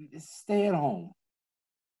 If you stay at home.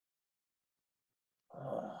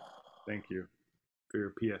 Thank you for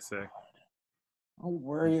your PSA. Don't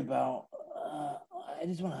worry about. I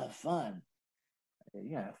just want to have fun.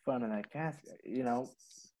 You gotta have fun in that casket, you know.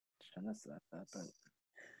 Shouldn't have said that, but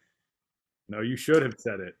No, you should have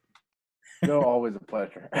said it. Joe, always a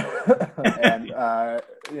pleasure. And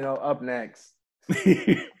you know, up next,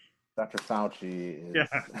 Dr. Fauci is. Yeah.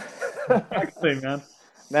 Exactly, man.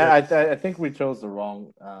 Man, I think we chose the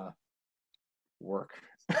wrong work.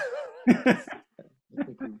 I think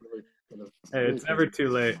we really could have. Hey, it's never too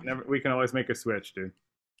late. Never. We can always make a switch, dude.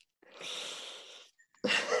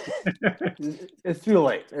 It's too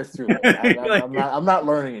late. It's too late. I'm not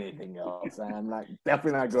learning anything else. I'm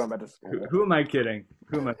definitely not going back to school. Who am I kidding?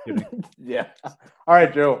 Yeah. All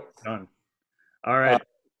right, Joe. Done. All right.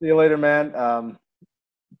 See you later, man.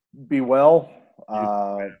 Be well.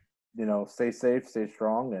 You know, stay safe, stay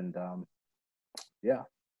strong, and yeah.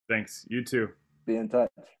 Thanks. You too. Be in touch.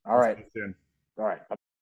 All right. See you soon. All right.